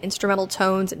clarity and instrumental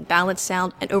tones and balanced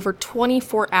sound and over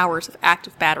 24 hours of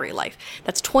active battery life.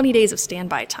 That's 20 days of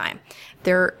standby time.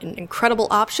 They're an incredible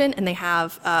option, and they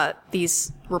have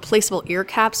these replaceable ear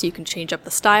caps so you can change up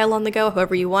the style on the go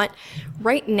however you want.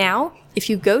 Right now, if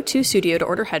you go to Sudio to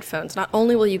order headphones, not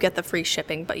only will you get the free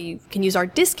shipping, but you can use our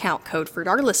discount code for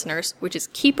our listeners, which is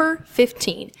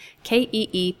KEEPER15,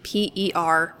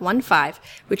 KEEPER15,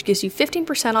 which gives you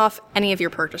 15% off any of your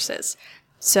purchases.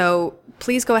 So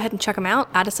please go ahead and check them out.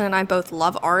 Addison and I both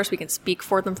love ours. We can speak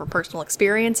for them from personal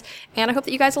experience, and I hope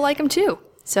that you guys will like them too.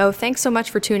 So thanks so much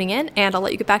for tuning in, and I'll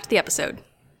let you get back to the episode.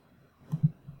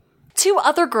 2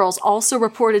 other girls also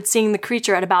reported seeing the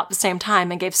creature at about the same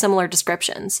time and gave similar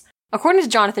descriptions. According to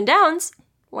Jonathan Downs,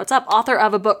 what's up, author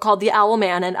of a book called The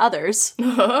Owlman and Others.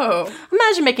 Oh.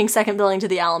 Imagine making second billing to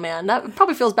The Owlman. That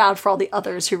probably feels bad for all the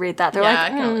others who read that. They're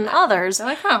others. They're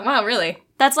like, oh, wow, really?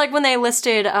 That's like when they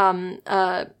listed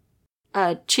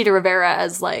Cheetah Rivera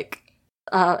as like,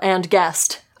 and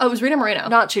guest. Oh, it was Rita Moreno.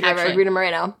 Not Cheetah Rivera, Rita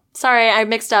Moreno. Sorry, I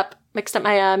mixed up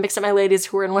my ladies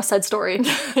who were in West Side Story.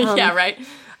 Yeah, right.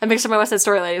 I mixed up my West Side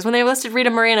Story ladies. When they listed Rita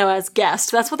Moreno as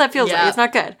guest, that's what that feels like. It's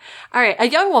not good. All right, a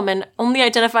young woman, only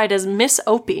identified as Miss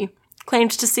Opie, claimed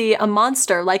to see a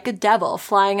monster like a devil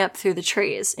flying up through the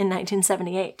trees in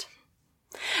 1978.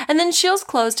 And then Shields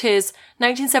closed his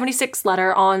 1976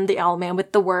 letter on the Owlman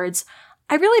with the words,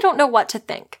 "I really don't know what to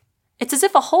think. It's as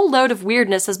if a whole load of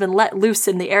weirdness has been let loose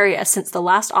in the area since the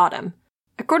last autumn.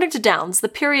 According to Downs, the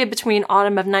period between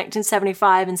autumn of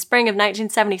 1975 and spring of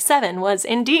 1977 was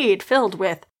indeed filled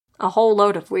with a whole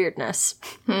load of weirdness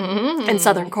in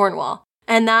southern Cornwall.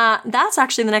 And that's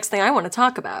actually the next thing I want to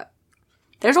talk about.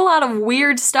 There's a lot of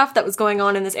weird stuff that was going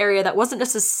on in this area that wasn't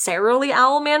necessarily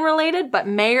Owlman related, but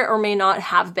may or may not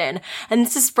have been. And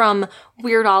this is from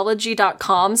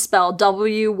weirdology.com, spelled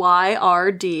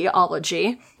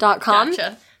WYRD-ology.com.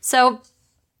 Gotcha. So,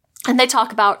 and they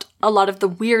talk about a lot of the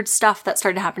weird stuff that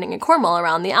started happening in Cornwall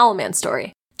around the Owlman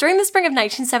story. During the spring of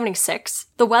 1976,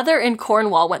 the weather in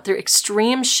Cornwall went through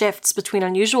extreme shifts between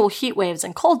unusual heat waves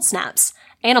and cold snaps.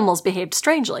 Animals behaved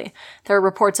strangely. There are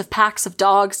reports of packs of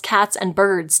dogs, cats, and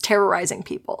birds terrorizing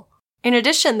people. In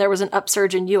addition, there was an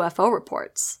upsurge in UFO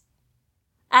reports.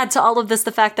 Add to all of this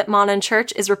the fact that Monnon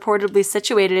Church is reportedly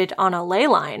situated on a ley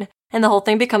line, and the whole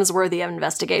thing becomes worthy of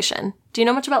investigation. Do you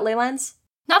know much about ley lines?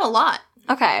 Not a lot.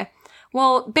 Okay.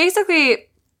 Well, basically,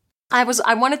 I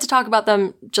wanted to talk about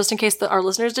them just in case our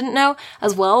listeners didn't know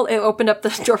as well. It opened up the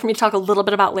door for me to talk a little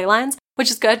bit about ley lines, which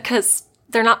is good because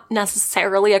they're not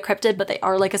necessarily a cryptid, but they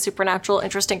are like a supernatural,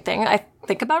 interesting thing I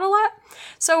think about a lot.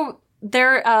 So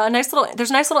there's a nice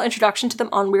little introduction to them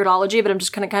on Weirdology, but I'm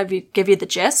just going to kind of give you the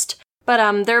gist.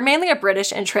 But they're mainly a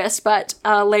British interest, but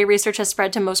ley research has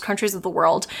spread to most countries of the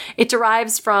world. It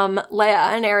derives from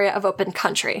Leia, an area of open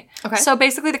country. Okay. So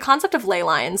basically the concept of ley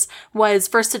lines was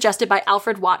first suggested by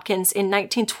Alfred Watkins in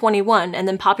 1921 and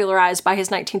then popularized by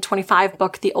his 1925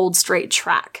 book, The Old Straight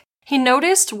Track. He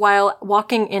noticed while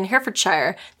walking in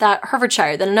Herefordshire that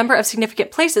a number of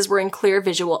significant places were in clear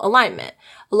visual alignment.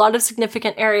 A lot of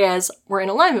significant areas were in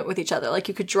alignment with each other, like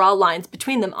you could draw lines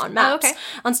between them on maps. Oh, okay.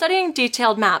 On studying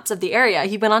detailed maps of the area,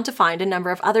 he went on to find a number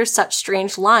of other such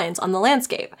strange lines on the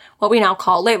landscape, what we now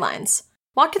call ley lines.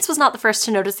 Watkins was not the first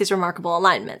to notice these remarkable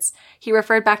alignments. He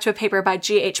referred back to a paper by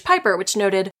G.H. Piper, which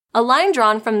noted, "A line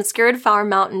drawn from the Scared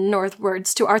Mountain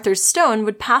northwards to Arthur's Stone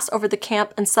would pass over the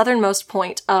camp and southernmost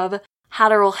point of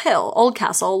Hatterell Hill,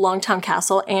 Oldcastle, Longtown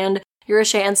Castle, and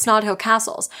Urishay and Snodhill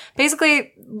castles."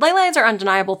 Basically, ley lines are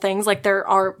undeniable things, like there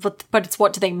are, but it's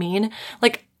what do they mean?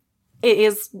 Like, it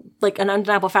is like an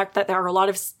undeniable fact that there are a lot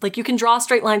of, like, you can draw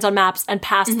straight lines on maps and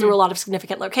pass through a lot of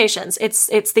significant locations. It's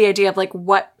the idea of like,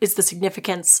 what is the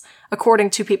significance according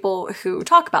to people who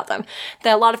talk about them?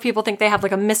 That a lot of people think they have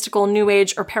like a mystical, new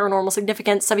age, or paranormal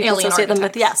significance. Some people associate them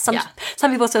with,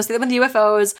 some people associate them with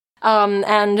UFOs.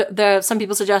 And some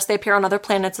people suggest they appear on other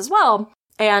planets as well.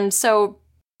 And so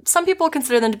some people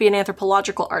consider them to be an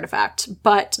anthropological artifact,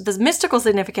 but the mystical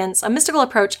significance, a mystical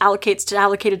approach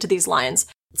allocated to these lines,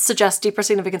 suggests deeper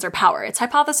significance or power. It's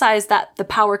hypothesized that the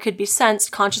power could be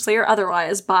sensed, consciously or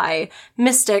otherwise, by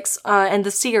mystics and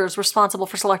the seers responsible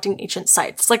for selecting ancient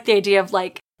sites. It's like the idea of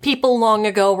like, people long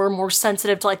ago were more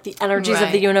sensitive to like the energies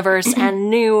of the universe and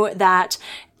knew that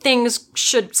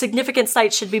significant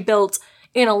sites should be built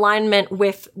in alignment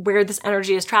with where this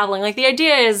energy is traveling. Like, the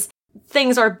idea is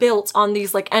things are built on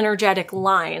these, like, energetic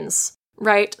lines,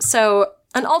 right? So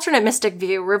an alternate mystic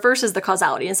view reverses the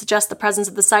causality and suggests the presence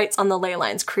of the sites on the ley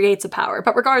lines creates a power.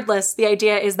 But regardless, the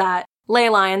idea is that ley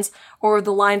lines, or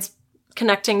the lines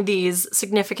connecting these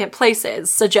significant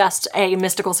places, suggest a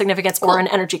mystical significance or an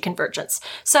energy convergence.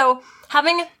 So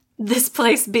having this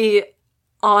place be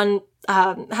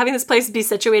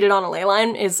situated on a ley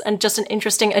line is just an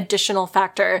interesting additional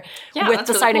factor with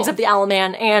the sightings of the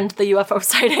Owlman and the UFO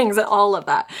sightings and all of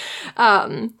that.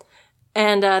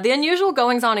 The unusual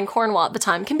goings-on in Cornwall at the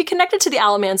time can be connected to the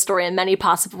Owlman story in many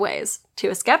possible ways. To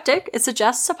a skeptic, it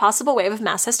suggests a possible wave of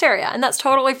mass hysteria, and that's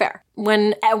totally fair.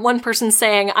 When one person's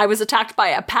saying, "I was attacked by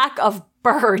a pack of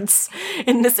birds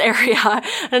in this area,"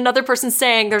 and another person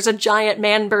saying there's a giant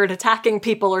man bird attacking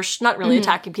people, or not really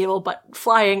attacking people, but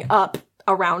flying up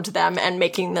around them and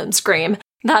making them scream.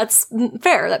 That's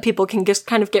fair that people can just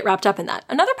kind of get wrapped up in that.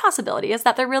 Another possibility is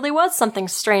that there really was something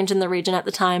strange in the region at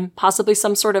the time, possibly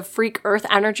some sort of freak earth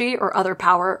energy or other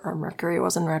power, or Mercury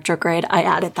was in retrograde. I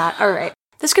added that. All right.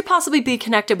 This could possibly be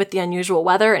connected with the unusual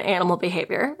weather and animal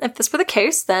behavior. If this were the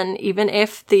case, then even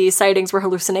if the sightings were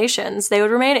hallucinations, they would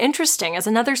remain interesting as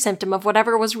another symptom of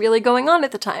whatever was really going on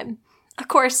at the time. Of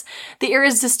course, the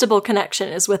irresistible connection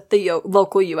is with the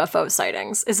local UFO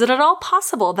sightings. Is it at all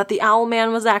possible that the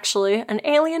Owlman was actually an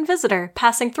alien visitor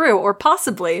passing through, or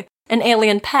possibly an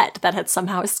alien pet that had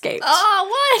somehow escaped? Oh,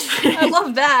 what? I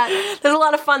love that. There's a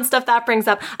lot of fun stuff that brings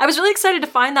up. I was really excited to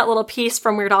find that little piece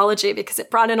from Weirdology because it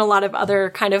brought in a lot of other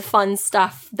kind of fun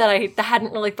stuff that I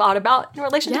hadn't really thought about in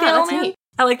relation to the Owlman. Neat.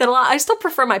 I like that a lot. I still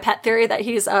prefer my pet theory that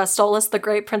he's Stolas, the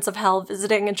great prince of hell,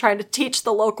 visiting and trying to teach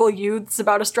the local youths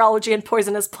about astrology and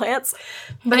poisonous plants.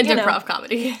 But, improv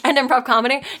comedy. And improv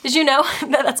comedy. Did you know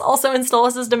that that's also in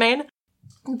Stolas' domain?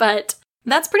 But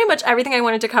that's pretty much everything I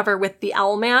wanted to cover with the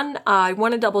Owlman. I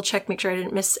want to double check, make sure I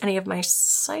didn't miss any of my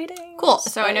sightings. Cool.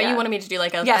 So I know you wanted me to do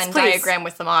like a Venn diagram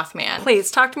with the Mothman.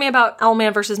 Please, talk to me about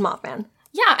Owlman versus Mothman.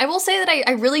 Yeah, I will say that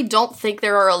I really don't think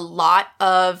there are a lot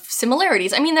of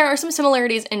similarities. I mean, there are some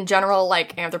similarities in general,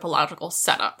 like, anthropological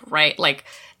setup, right? Like,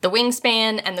 the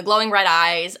wingspan and the glowing red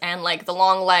eyes and, like, the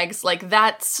long legs, like,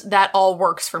 that all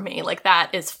works for me. Like, that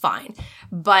is fine.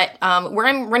 But where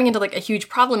I'm running into, like, a huge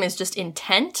problem is just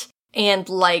intent and,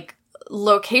 like,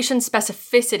 location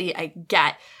specificity I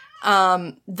get.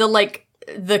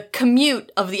 The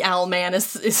commute of the Owlman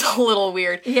is a little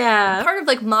weird. Yeah. Part of,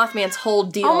 like, Mothman's whole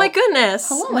deal... Oh my goodness!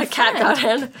 Hello, my cat got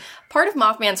in. Part of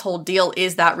Mothman's whole deal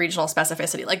is that regional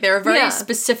specificity. Like, there are very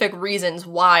specific reasons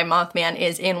why Mothman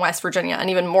is in West Virginia, and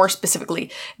even more specifically,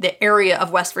 the area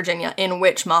of West Virginia in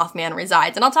which Mothman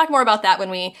resides. And I'll talk more about that when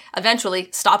we eventually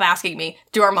stop asking me,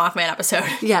 do our Mothman episode.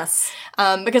 Yes.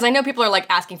 Because I know people are, like,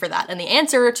 asking for that. And the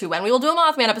answer to when we will do a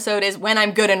Mothman episode is when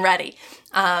I'm good and ready.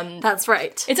 That's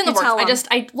right. It's in the works.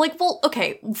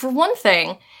 Okay, for one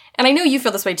thing, and I know you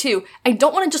feel this way too, I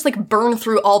don't want to just, like, burn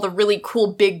through all the really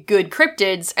cool, big, good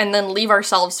cryptids and then leave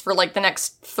ourselves for, like, the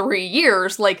next 3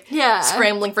 years, like,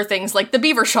 scrambling for things like the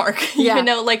beaver shark, you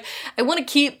know? Like, I want to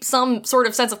keep some sort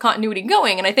of sense of continuity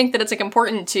going, and I think that it's, like,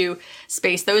 important to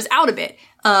space those out a bit.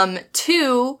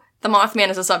 Two, the Mothman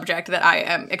is a subject that I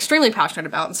am extremely passionate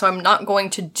about, and so I'm not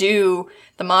going to do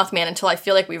the Mothman until I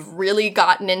feel like we've really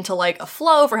gotten into, like, a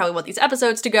flow for how we want these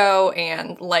episodes to go,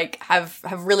 and, like, have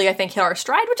really, I think, hit our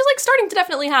stride, which is, like, starting to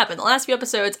definitely happen. The last few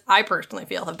episodes, I personally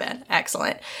feel, have been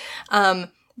excellent.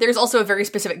 There's also a very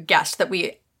specific guest that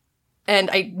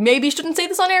and I maybe shouldn't say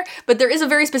this on air, but there is a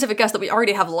very specific guest that we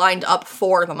already have lined up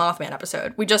for the Mothman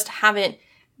episode. We just haven't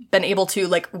been able to,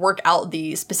 like, work out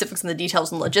the specifics and the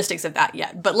details and logistics of that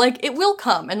yet. But, like, it will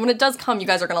come. And when it does come, you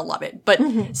guys are gonna love it. But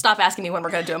stop asking me when we're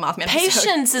gonna do a Mothman episode.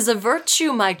 Patience is a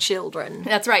virtue, my children.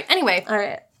 That's right. Anyway. All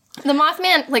right. The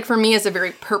Mothman, like, for me, is a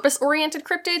very purpose-oriented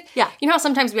cryptid. Yeah. You know how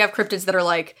sometimes we have cryptids that are,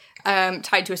 like,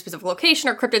 tied to a specific location,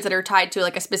 or cryptids that are tied to,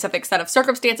 like, a specific set of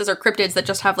circumstances, or cryptids that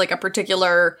just have, like, a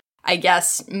particular, I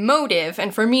guess, motive.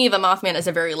 And for me, the Mothman is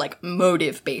a very, like,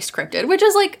 motive-based cryptid, which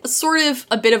is, like, sort of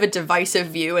a bit of a divisive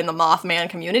view in the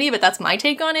Mothman community, but that's my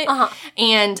take on it.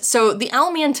 And so the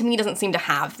Owlman, to me, doesn't seem to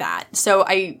have that. So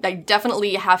I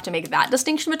definitely have to make that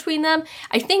distinction between them.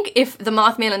 I think if the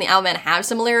Mothman and the Owlman have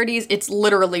similarities, it's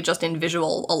literally just in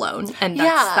visual alone. And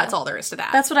that's all there is to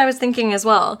that. That's what I was thinking as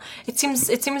well. It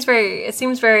seems very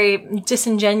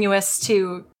disingenuous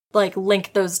to, like,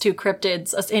 link those two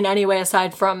cryptids in any way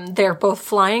aside from they're both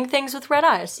flying things with red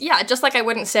eyes. Yeah, just like I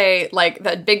wouldn't say, like,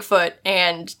 that Bigfoot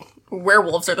and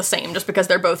werewolves are the same just because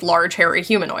they're both large, hairy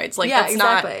humanoids. Like, that's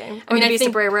exactly. Not... I mean, I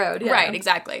think Bray Road. Yeah. Right,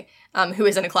 exactly. Who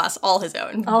is in a class all his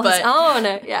own. His own,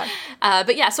 yeah.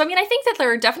 But yeah, so I mean, I think that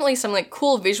there are definitely some, like,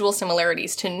 cool visual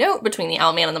similarities to note between the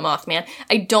Owlman and the Mothman.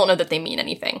 I don't know that they mean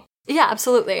anything. Yeah,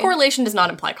 absolutely. Correlation does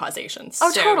not imply causation.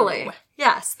 Oh, totally.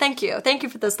 Yes, thank you. Thank you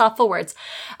for those thoughtful words.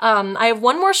 I have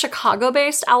one more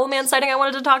Chicago-based Owlman sighting I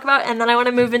wanted to talk about, and then I want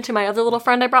to move into my other little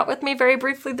friend I brought with me very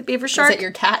briefly, the beaver shark. Is it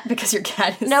your cat? Because your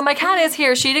cat is... No, my cat is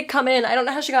here. She did come in. I don't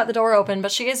know how she got the door open,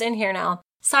 but she is in here now.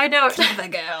 Side note, the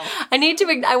girl.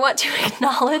 I want to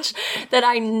acknowledge that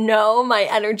I know my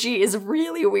energy is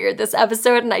really weird this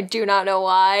episode, and I do not know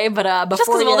why, but before just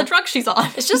because of all the drugs she's on.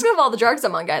 It's just because of all the drugs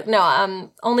I'm on, guys.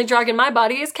 No, only drug in my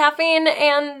body is caffeine,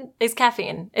 and it's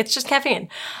caffeine. It's just caffeine.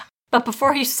 But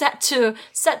before you set to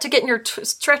getting your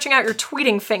stretching out your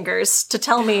tweeting fingers to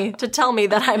tell me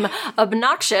that I'm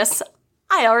obnoxious,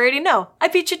 I already know. I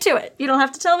beat you to it. You don't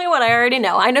have to tell me what I already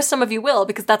know. I know some of you will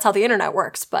because that's how the internet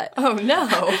works, but... Oh, no.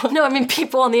 No, I mean,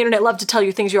 people on the internet love to tell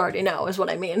you things you already know, is what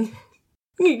I mean.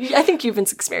 I think you've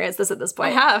experienced this at this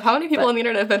point. I have. How many people on the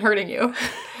internet have been hurting you?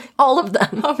 All of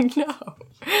them. Oh, no.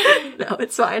 No,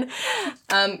 it's fine.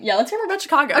 Yeah, let's hear more about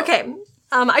Chicago. Okay.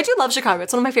 I do love Chicago.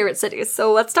 It's one of my favorite cities.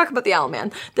 So let's talk about the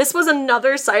Owlman. This was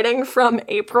another sighting from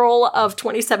April of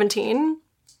 2017.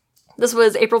 This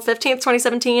was April 15th,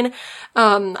 2017.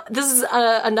 This is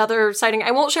another sighting.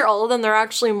 I won't share all of them. There are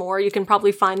actually more. You can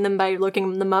probably find them by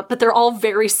looking them up, but they're all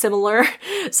very similar.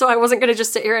 So I wasn't going to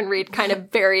just sit here and read kind of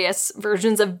various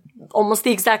versions of almost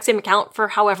the exact same account for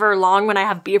however long when I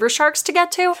have beaver sharks to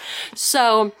get to.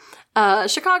 So...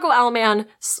 Chicago Owlman,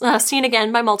 seen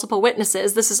again by multiple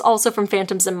witnesses. This is also from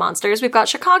Phantoms and Monsters. We've got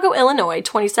Chicago, Illinois,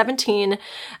 2017,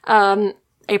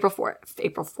 April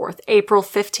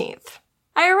 15th.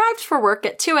 I arrived for work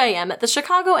at 2 a.m. at the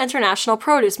Chicago International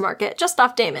Produce Market just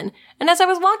off Damon, and as I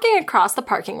was walking across the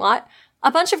parking lot,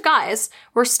 a bunch of guys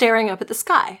were staring up at the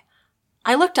sky.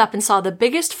 I looked up and saw the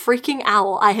biggest freaking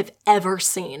owl I have ever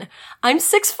seen. I'm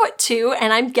 6'2",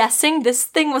 and I'm guessing this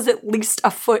thing was at least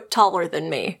a foot taller than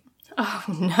me. Oh,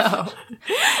 no.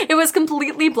 It was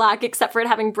completely black except for it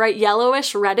having bright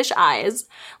yellowish, reddish eyes,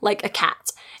 like a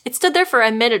cat. It stood there for a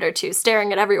minute or two,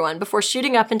 staring at everyone before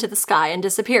shooting up into the sky and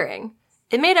disappearing.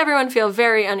 It made everyone feel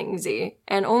very uneasy,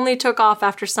 and only took off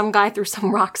after some guy threw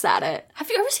some rocks at it. Have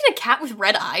you ever seen a cat with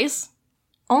red eyes?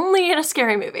 Only in a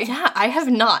scary movie. Yeah, I have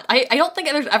not. I don't think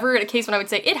there's ever a case when I would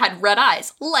say it had red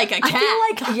eyes, like a cat.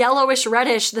 I feel like yellowish,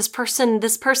 reddish, this friend,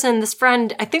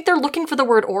 I think they're looking for the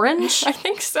word orange. I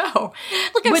think so.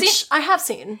 Look, I have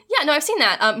seen. Yeah, no, I've seen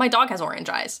that. My dog has orange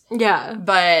eyes. Yeah.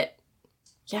 But,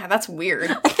 yeah, that's weird.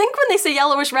 I think when they say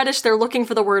yellowish, reddish, they're looking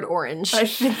for the word orange. I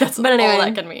think that's all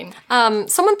that can mean.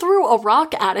 Someone threw a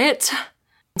rock at it.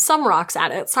 Some rocks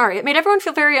at it, sorry. It made everyone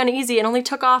feel very uneasy and only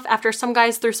took off after some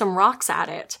guys threw some rocks at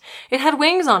it. It had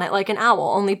wings on it like an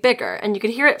owl, only bigger, and you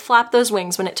could hear it flap those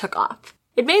wings when it took off.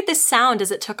 It made this sound as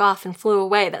it took off and flew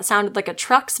away that sounded like a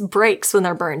truck's brakes when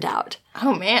they're burned out.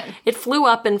 Oh, man. It flew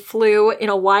up and flew in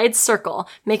a wide circle,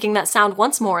 making that sound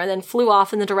once more, and then flew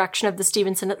off in the direction of the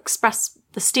Stevenson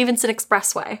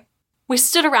Expressway. We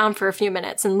stood around for a few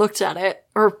minutes and looked at it.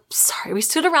 We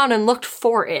stood around and looked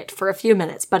for it for a few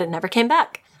minutes, but it never came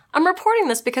back. I'm reporting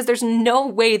this because there's no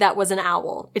way that was an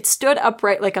owl. It stood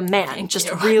upright like a man, just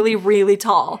really, really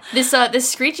tall. This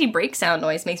screechy brake sound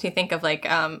noise makes me think of, like,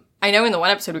 I know in the one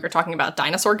episode we were talking about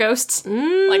dinosaur ghosts.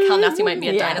 Like how Nessie might be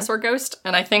a dinosaur ghost.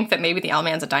 And I think that maybe the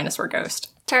Owlman's a dinosaur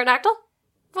ghost. Pterodactyl?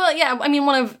 Well, yeah, I mean,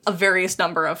 one of a various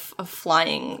number of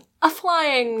flying... A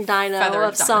flying dino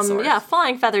of some... dinosaurs. Yeah,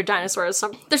 flying feathered dinosaurs.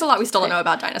 There's a lot we still don't know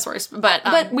about dinosaurs, but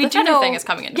we the do feather know... thing is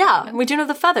coming in. Yeah, we do know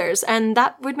the feathers, and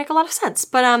that would make a lot of sense.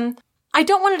 But, I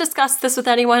don't want to discuss this with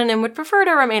anyone and would prefer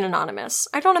to remain anonymous.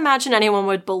 I don't imagine anyone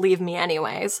would believe me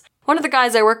anyways. One of the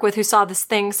guys I work with who saw this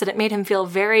thing said it made him feel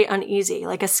very uneasy,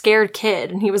 like a scared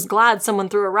kid, and he was glad someone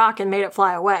threw a rock and made it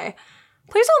fly away.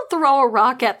 Please don't throw a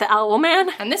rock at the Owlman.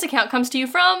 And this account comes to you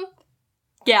from...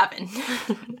 Gavin.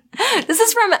 This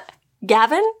is from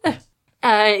Gavin.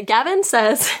 Gavin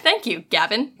says... Thank you,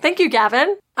 Gavin. Thank you,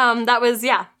 Gavin. That was,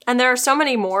 yeah. And there are so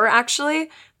many more,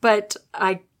 actually, but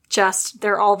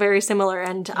they're all very similar,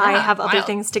 and I have other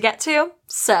things to get to.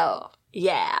 So,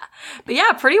 yeah. But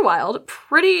yeah, pretty wild.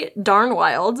 Pretty darn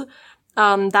wild.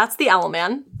 That's the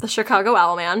Owlman, the Chicago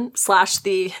Owlman, /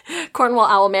 the Cornwall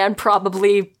Owlman,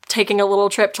 probably taking a little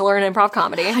trip to learn improv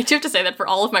comedy. I do have to say that for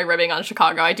all of my ribbing on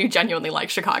Chicago, I do genuinely like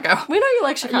Chicago. We know you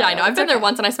like Chicago. Yeah, I know. I've been there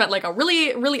once, and I spent like a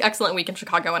really, really excellent week in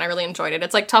Chicago, and I really enjoyed it.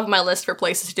 It's like top of my list for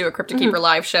places to do a Cryptic Keeper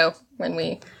live show when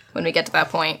we get to that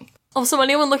point. Also,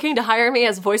 anyone looking to hire me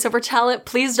as voiceover talent,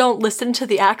 please don't listen to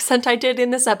the accent I did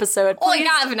in this episode. Please,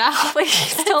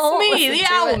 please don't it's me, the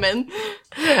Owlman.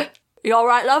 You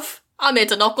alright, love? I'm here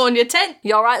to knock on your tent.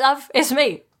 You alright, love? It's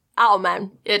me, Owlman.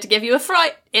 Here to give you a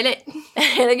fright, innit?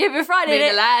 Here to give you a fright, Me and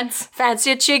innit? the lads. Fancy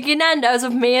a cheeky Nando's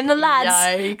with me and the lads.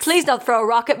 Yikes. Please don't throw a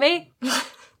rock at me.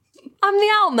 I'm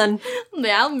the Owlman. I'm the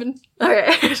Owlman.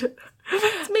 Okay.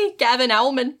 It's me, Gavin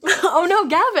Owlman. Oh no,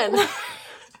 Gavin.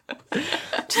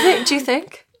 Do you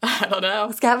think? I don't know.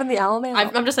 Is Gavin the Owlman?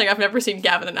 I'm just saying I've never seen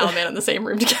Gavin and Owlman in the same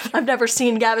room together. I've never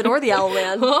seen Gavin or the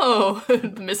Owlman. Oh,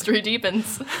 the mystery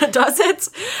deepens. Does it?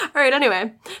 Alright,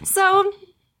 anyway. So,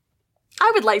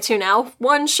 I would like to now,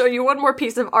 show you one more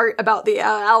piece of art about the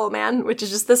Owlman, which is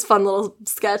just this fun little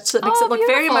sketch that makes it look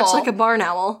very much like a barn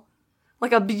owl.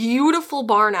 Like a beautiful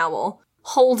barn owl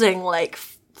holding, like,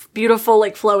 beautiful,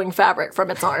 like, flowing fabric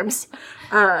from its arms.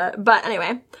 But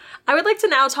anyway, I would like to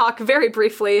now talk very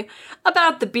briefly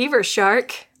about the beaver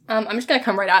shark. I'm just gonna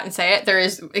come right out and say it. There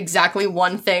is exactly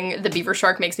one thing the beaver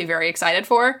shark makes me very excited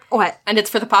for. What? And it's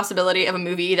for the possibility of a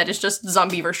movie that is just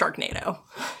Zombiever Sharknado.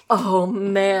 Oh,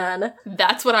 man.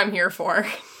 That's what I'm here for.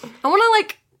 I want to,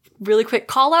 like, really quick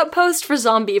call-out post for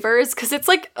Zombievers, because it's,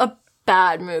 like, a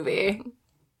bad movie.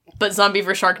 But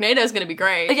Zombiever Sharknado is gonna be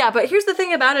great. Yeah, but here's the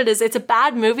thing about it is it's a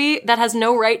bad movie that has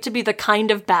no right to be the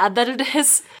kind of bad that it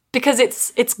is. Because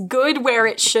it's good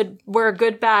where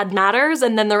good bad matters,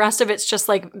 and then the rest of it's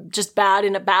just bad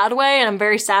in a bad way, and I'm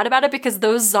very sad about it because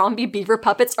those zombie beaver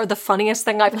puppets are the funniest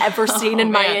thing I've ever seen in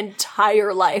my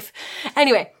entire life.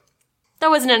 Anyway, that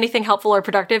wasn't anything helpful or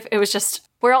productive. It was just,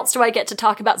 where else do I get to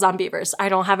talk about zombievers? I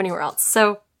don't have anywhere else.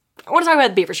 So, I want to talk about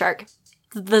the beaver shark.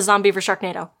 The Zombiever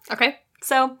Sharknado. Okay.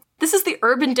 So, this is the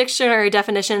Urban Dictionary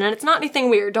definition, and it's not anything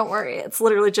weird, don't worry. It's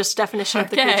literally just definition of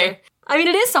the creature. I mean,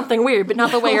 it is something weird, but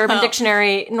not the way Urban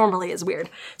Dictionary normally is weird.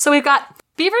 So we've got,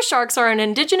 beaver sharks are an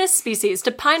indigenous species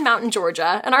to Pine Mountain,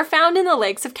 Georgia, and are found in the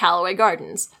lakes of Callaway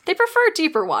Gardens. They prefer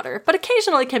deeper water, but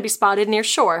occasionally can be spotted near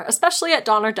shore, especially at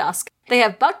dawn or dusk. They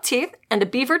have buck teeth and a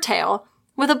beaver tail,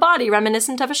 with a body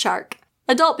reminiscent of a shark.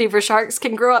 Adult beaver sharks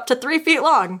can grow up to 3 feet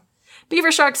long.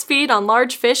 Beaver sharks feed on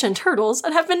large fish and turtles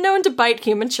and have been known to bite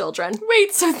human children.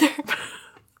 Wait, so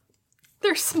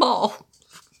they're small.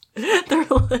 They're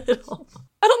little.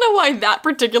 I don't know why that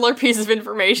particular piece of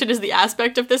information is the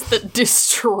aspect of this that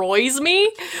destroys me,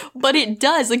 but it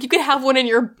does. Like, you could have one in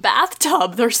your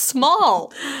bathtub. They're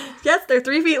small. Yes, they're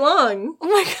 3 feet long. Oh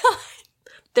my god.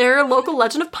 They're a local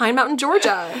legend of Pine Mountain,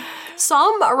 Georgia.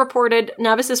 Some are reported,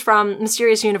 now this is from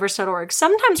mysteriousniverse.org,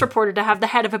 sometimes reported to have the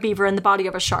head of a beaver in the body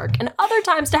of a shark, and other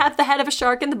times to have the head of a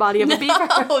shark in the body of a beaver.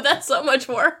 Oh, that's so much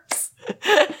worse.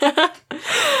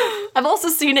 I've also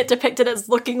seen it depicted as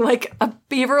looking like a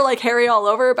beaver, like hairy all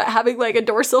over, but having like a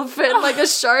dorsal fin like a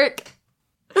shark.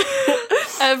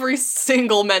 Every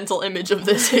single mental image of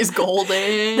this is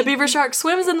golden. The beaver shark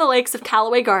swims in the lakes of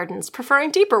Callaway Gardens, preferring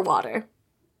deeper water.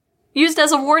 Used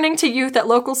as a warning to youth at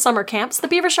local summer camps, the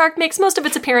beaver shark makes most of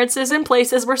its appearances in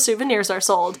places where souvenirs are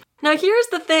sold. Now here's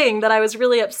the thing that I was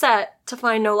really upset to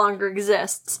find no longer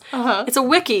exists. It's a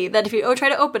wiki that if you try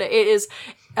to open it, it is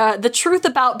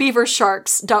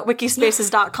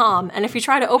thetruthAboutBeaverSharks.wikispaces.com, and if you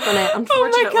try to open it,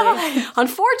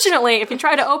 unfortunately, if you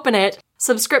try to open it,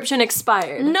 subscription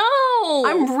expired. No!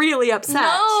 I'm really upset.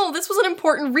 No, this was an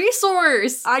important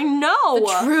resource. I know!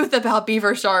 The truth about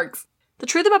beaver sharks. The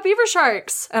truth about beaver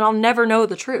sharks, and I'll never know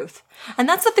the truth. And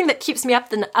that's the thing that keeps me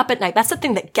up at night. That's the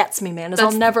thing that gets me, man, is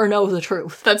I'll never know the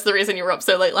truth. That's the reason you were up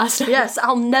so late last night. Yes,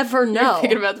 I'll never know. You're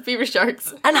thinking about the beaver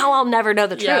sharks. And how I'll never know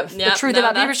the truth. The truth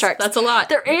about beaver sharks. That's a lot.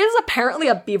 There is apparently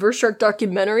a beaver shark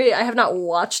documentary. I have not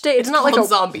watched it. It's not like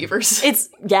Zombievers. It's,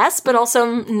 yes, but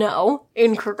also no.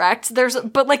 Incorrect.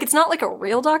 But it's not like a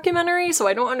real documentary, so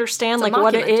I don't understand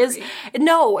what it is.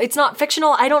 No, it's not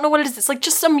fictional. I don't know what it is. It's like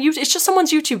just it's just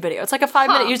someone's YouTube video. It's like a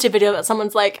 5-minute YouTube video that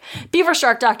someone's like, beaver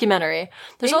shark documentary.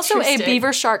 There's also a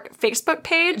beaver shark Facebook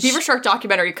page. Beaver shark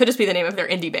documentary could just be the name of their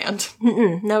indie band.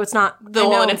 No, it's not.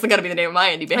 It's gotta be the name of my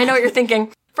indie band. I know what you're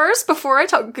thinking. First, before I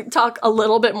talk a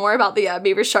little bit more about the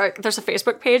beaver shark, there's a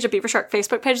beaver shark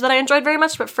Facebook page that I enjoyed very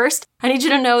much, but first, I need you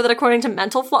to know that according to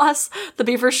Mental Floss, the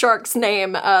beaver shark's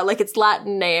name, its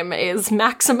Latin name, is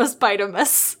Maximus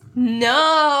Bitimus.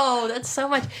 No, that's so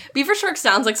much. Beaver shark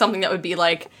sounds like something that would be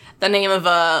like the name of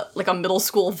a middle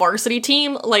school varsity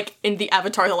team, like in the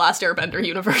Avatar: The Last Airbender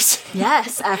universe.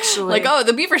 Yes, actually.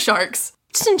 The beaver sharks.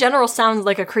 Just in general sounds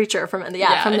like a creature from the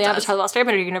Avatar: The Last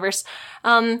Airbender universe.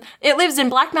 It lives in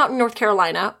Black Mountain, North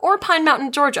Carolina, or Pine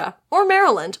Mountain, Georgia, or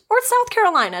Maryland, or South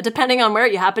Carolina, depending on where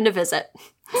you happen to visit.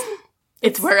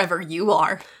 It's wherever you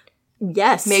are.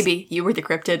 Yes. Maybe you were the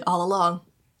cryptid all along.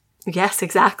 Yes,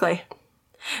 exactly.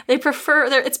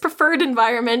 Its preferred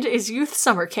environment is youth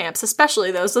summer camps,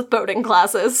 especially those with boating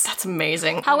classes. That's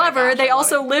amazing. However, they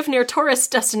also live near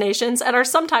tourist destinations and are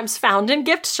sometimes found in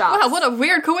gift shops. Wow, what a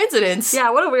weird coincidence.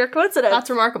 Yeah, what a weird coincidence. That's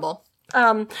remarkable.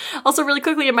 Also, really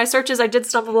quickly in my searches, I did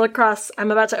stumble across, I'm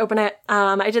about to open it,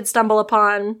 I did stumble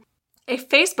upon a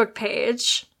Facebook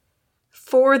page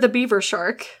for the beaver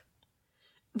shark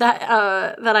that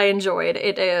I enjoyed.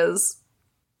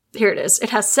 Here it is.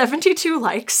 It has 72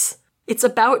 likes. It's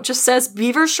just says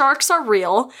beaver sharks are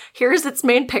real. Here's its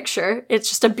main picture. It's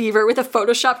just a beaver with a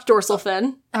photoshopped dorsal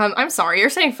fin. I'm sorry, you're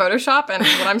saying Photoshop, and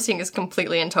what I'm seeing is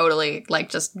completely and totally,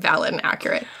 just valid and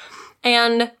accurate.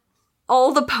 And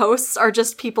all the posts are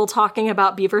just people talking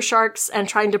about beaver sharks and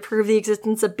trying to prove the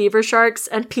existence of beaver sharks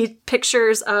and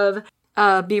pictures of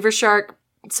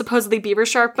supposedly beaver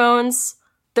shark bones.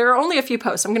 There are only a few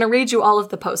posts. I'm going to read you all of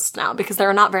the posts now because there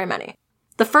are not very many.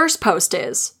 The first post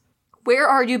is, "Where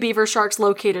are you beaver sharks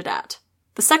located at?"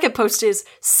 The second post is,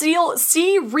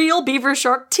 "See real beaver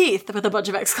shark teeth," with a bunch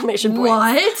of exclamation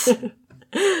points. What?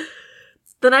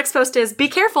 The next post is, "Be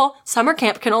careful, summer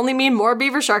camp can only mean more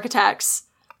beaver shark attacks."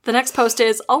 The next post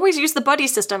is, "Always use the buddy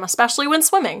system, especially when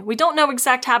swimming. We don't know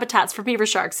exact habitats for beaver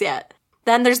sharks yet."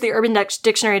 Then there's the Urban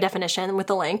Dictionary definition with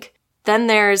the link. Then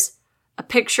there's a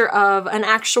picture of an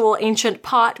actual ancient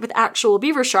pot with actual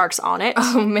beaver sharks on it.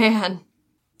 Oh, man.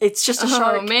 It's just a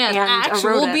shark and actual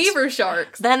a rodent. Beaver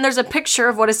sharks. Then there's a picture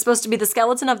of what is supposed to be the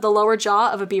skeleton of the lower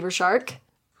jaw of a beaver shark.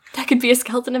 That could be a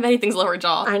skeleton of anything's lower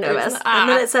jaw. I know this. And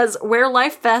then it says, "Wear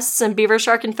life vests in beaver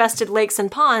shark-infested lakes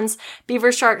and ponds.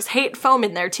 Beaver sharks hate foam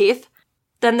in their teeth."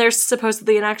 Then there's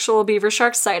supposedly an actual beaver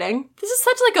shark sighting. This is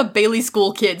such a Bailey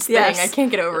School Kids thing. Yes. I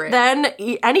can't get over it. Then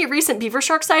any recent beaver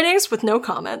shark sightings with no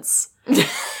comments.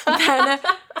 Then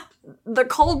the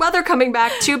cold weather coming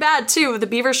back, too bad too. The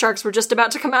beaver sharks were just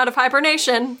about to come out of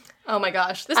hibernation. Oh my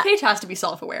gosh. This page has to be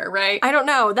self-aware, right? I don't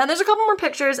know. Then there's a couple more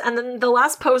pictures, and then the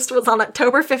last post was on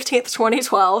October 15th,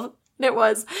 2012.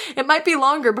 It might be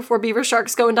longer before beaver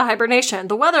sharks go into hibernation.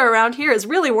 The weather around here is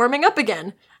really warming up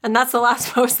again. And that's the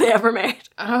last post they ever made.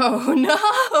 Oh,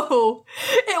 no.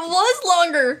 It was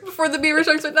longer before the beaver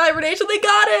sharks went into hibernation. They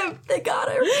got him. They got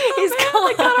him. They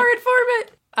got our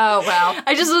informant. Oh, wow.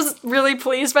 I just was really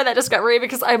pleased by that discovery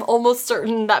because I'm almost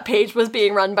certain that page was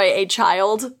being run by a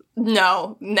child.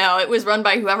 No, it was run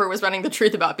by whoever was running the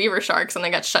truth about beaver sharks, and they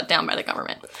got shut down by the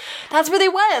government. That's where they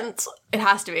went. It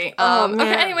has to be.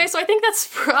 Okay, anyway, so I think that's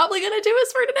probably gonna do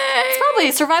us for today. It's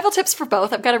probably survival tips for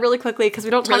both. I've got it really quickly because we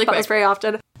don't talk about this very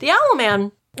often. The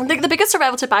Owlman. I think the biggest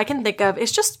survival tip I can think of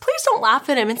is just please don't laugh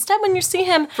at him. Instead, when you see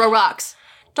him, throw rocks.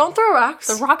 Don't throw rocks.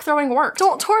 The rock throwing works.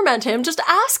 Don't torment him. Just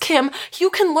ask him. You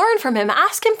can learn from him.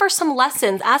 Ask him for some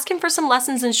lessons. Ask him for some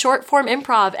lessons in short form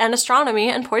improv and astronomy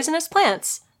and poisonous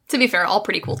plants. To be fair, all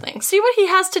pretty cool things. See what he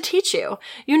has to teach you.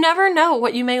 You never know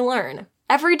what you may learn.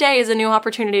 Every day is a new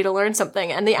opportunity to learn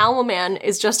something, and the Owlman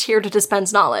is just here to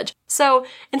dispense knowledge. So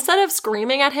instead of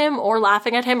screaming at him or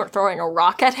laughing at him or throwing a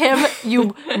rock at him,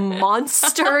 you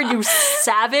monster, you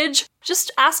savage,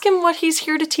 just ask him what he's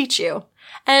here to teach you.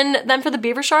 And then for the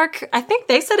beaver shark, I think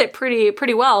they said it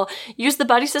pretty well. Use the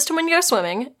buddy system when you go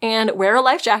swimming, and wear a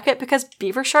life jacket because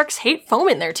beaver sharks hate foam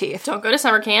in their teeth. Don't go to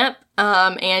summer camp.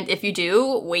 And if you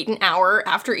do, wait an hour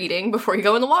after eating before you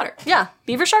go in the water. Yeah,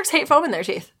 beaver sharks hate foam in their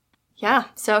teeth. Yeah,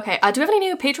 so okay. Do we have any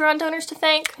new Patreon donors to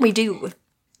thank? We do.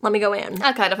 Let me go in.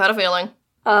 I kind of had a feeling.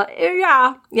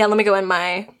 Yeah, let me go in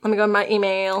my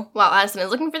email. While Addison is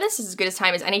looking for this is as good a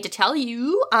time as any to tell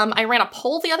you. I ran a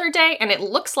poll the other day, and it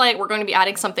looks like we're going to be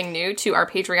adding something new to our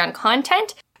Patreon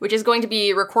content, which is going to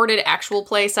be recorded actual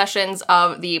play sessions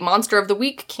of the Monster of the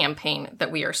Week campaign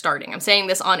that we are starting. I'm saying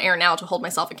this on air now to hold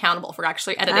myself accountable for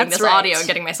actually editing this audio and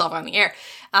getting myself on the air.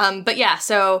 But yeah,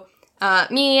 so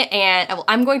me and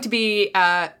I'm going to be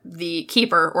the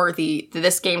keeper, or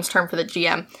this game's term for the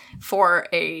GM, for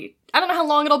I don't know how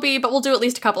long it'll be, but we'll do at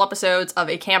least a couple episodes of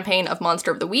a campaign of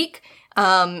Monster of the Week.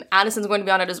 Addison's going to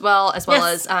be on it as well yes.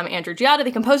 as Andrew Giada,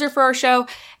 the composer for our show,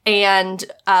 and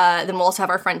then we'll also have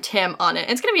our friend Tim on it.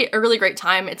 And it's going to be a really great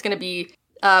time. It's going to be,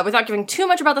 without giving too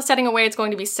much about the setting away, it's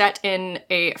going to be set in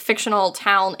a fictional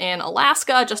town in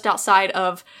Alaska, just outside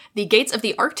of the gates of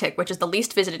the Arctic, which is the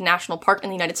least visited national park in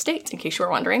the United States, in case you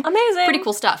were wondering. Amazing. Pretty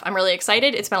cool stuff. I'm really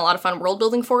excited. It's been a lot of fun world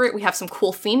building for it. We have some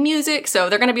cool theme music, so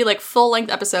they're going to be like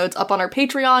full-length episodes up on our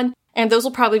Patreon, and those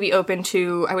will probably be open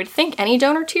to, I would think, any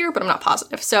donor tier, but I'm not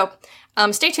positive. So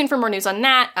stay tuned for more news on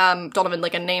that. Don't have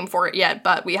like a name for it yet,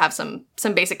 but we have some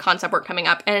basic concept work coming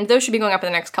up, and those should be going up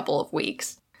in the next couple of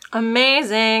weeks.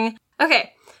 Amazing.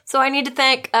 Okay, so I need to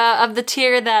thank, of the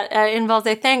tier that involves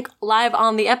a thank live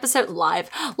on the episode, live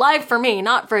for me,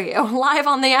 not for you, live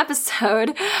on the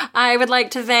episode. I would like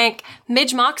to thank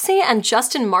Midge Moxie and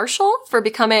Justin Marshall for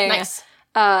becoming nice.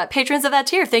 Patrons of that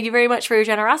tier. Thank you very much for your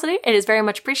generosity. It is very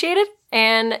much appreciated,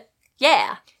 and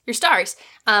yeah. Your stars.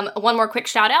 One more quick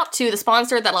shout out to the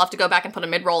sponsor that I'll have to go back and put a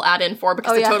mid-roll ad in for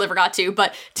because I totally forgot to,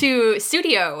 but to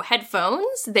Studio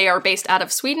Headphones. They are based out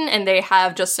of Sweden, and they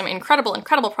have just some incredible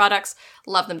products.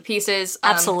 Love them to pieces.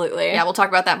 Absolutely. Yeah, we'll talk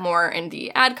about that more in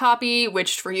the ad copy,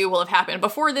 which for you will have happened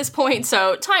before this point,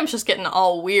 so time's just getting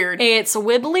all weird. It's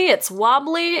wibbly, it's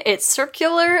wobbly, it's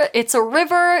circular, it's a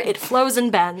river, it flows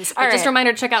and bends. All right. Just a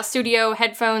reminder to check out Studio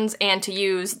Headphones and to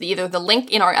use either the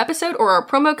link in our episode or our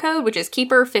promo code, which is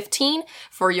Keeper15,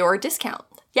 for your discount.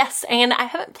 Yes, and I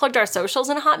haven't plugged our socials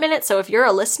in a hot minute, so if you're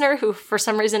a listener who for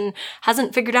some reason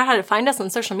hasn't figured out how to find us on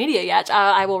social media yet,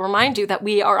 I will remind you that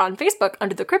we are on Facebook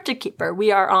under the Cryptid Keeper. We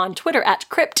are on Twitter at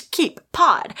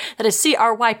CryptKeepPod. That is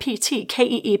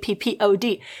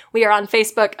CryptKeeppod. We are on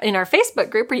Facebook in our Facebook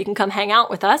group where you can come hang out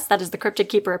with us. That is the Cryptid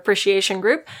Keeper Appreciation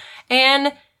Group.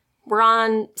 And we're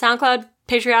on SoundCloud,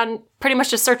 Patreon. Pretty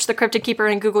much just search the Cryptid Keeper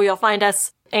in Google, you'll find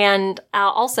us. And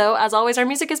also, as always, our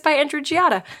music is by Andrew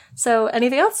Giada. So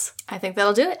anything else? I think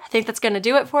that'll do it. I think that's going to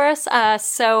do it for us.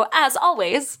 So as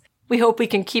always, we hope we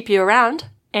can keep you around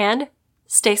and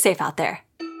stay safe out there.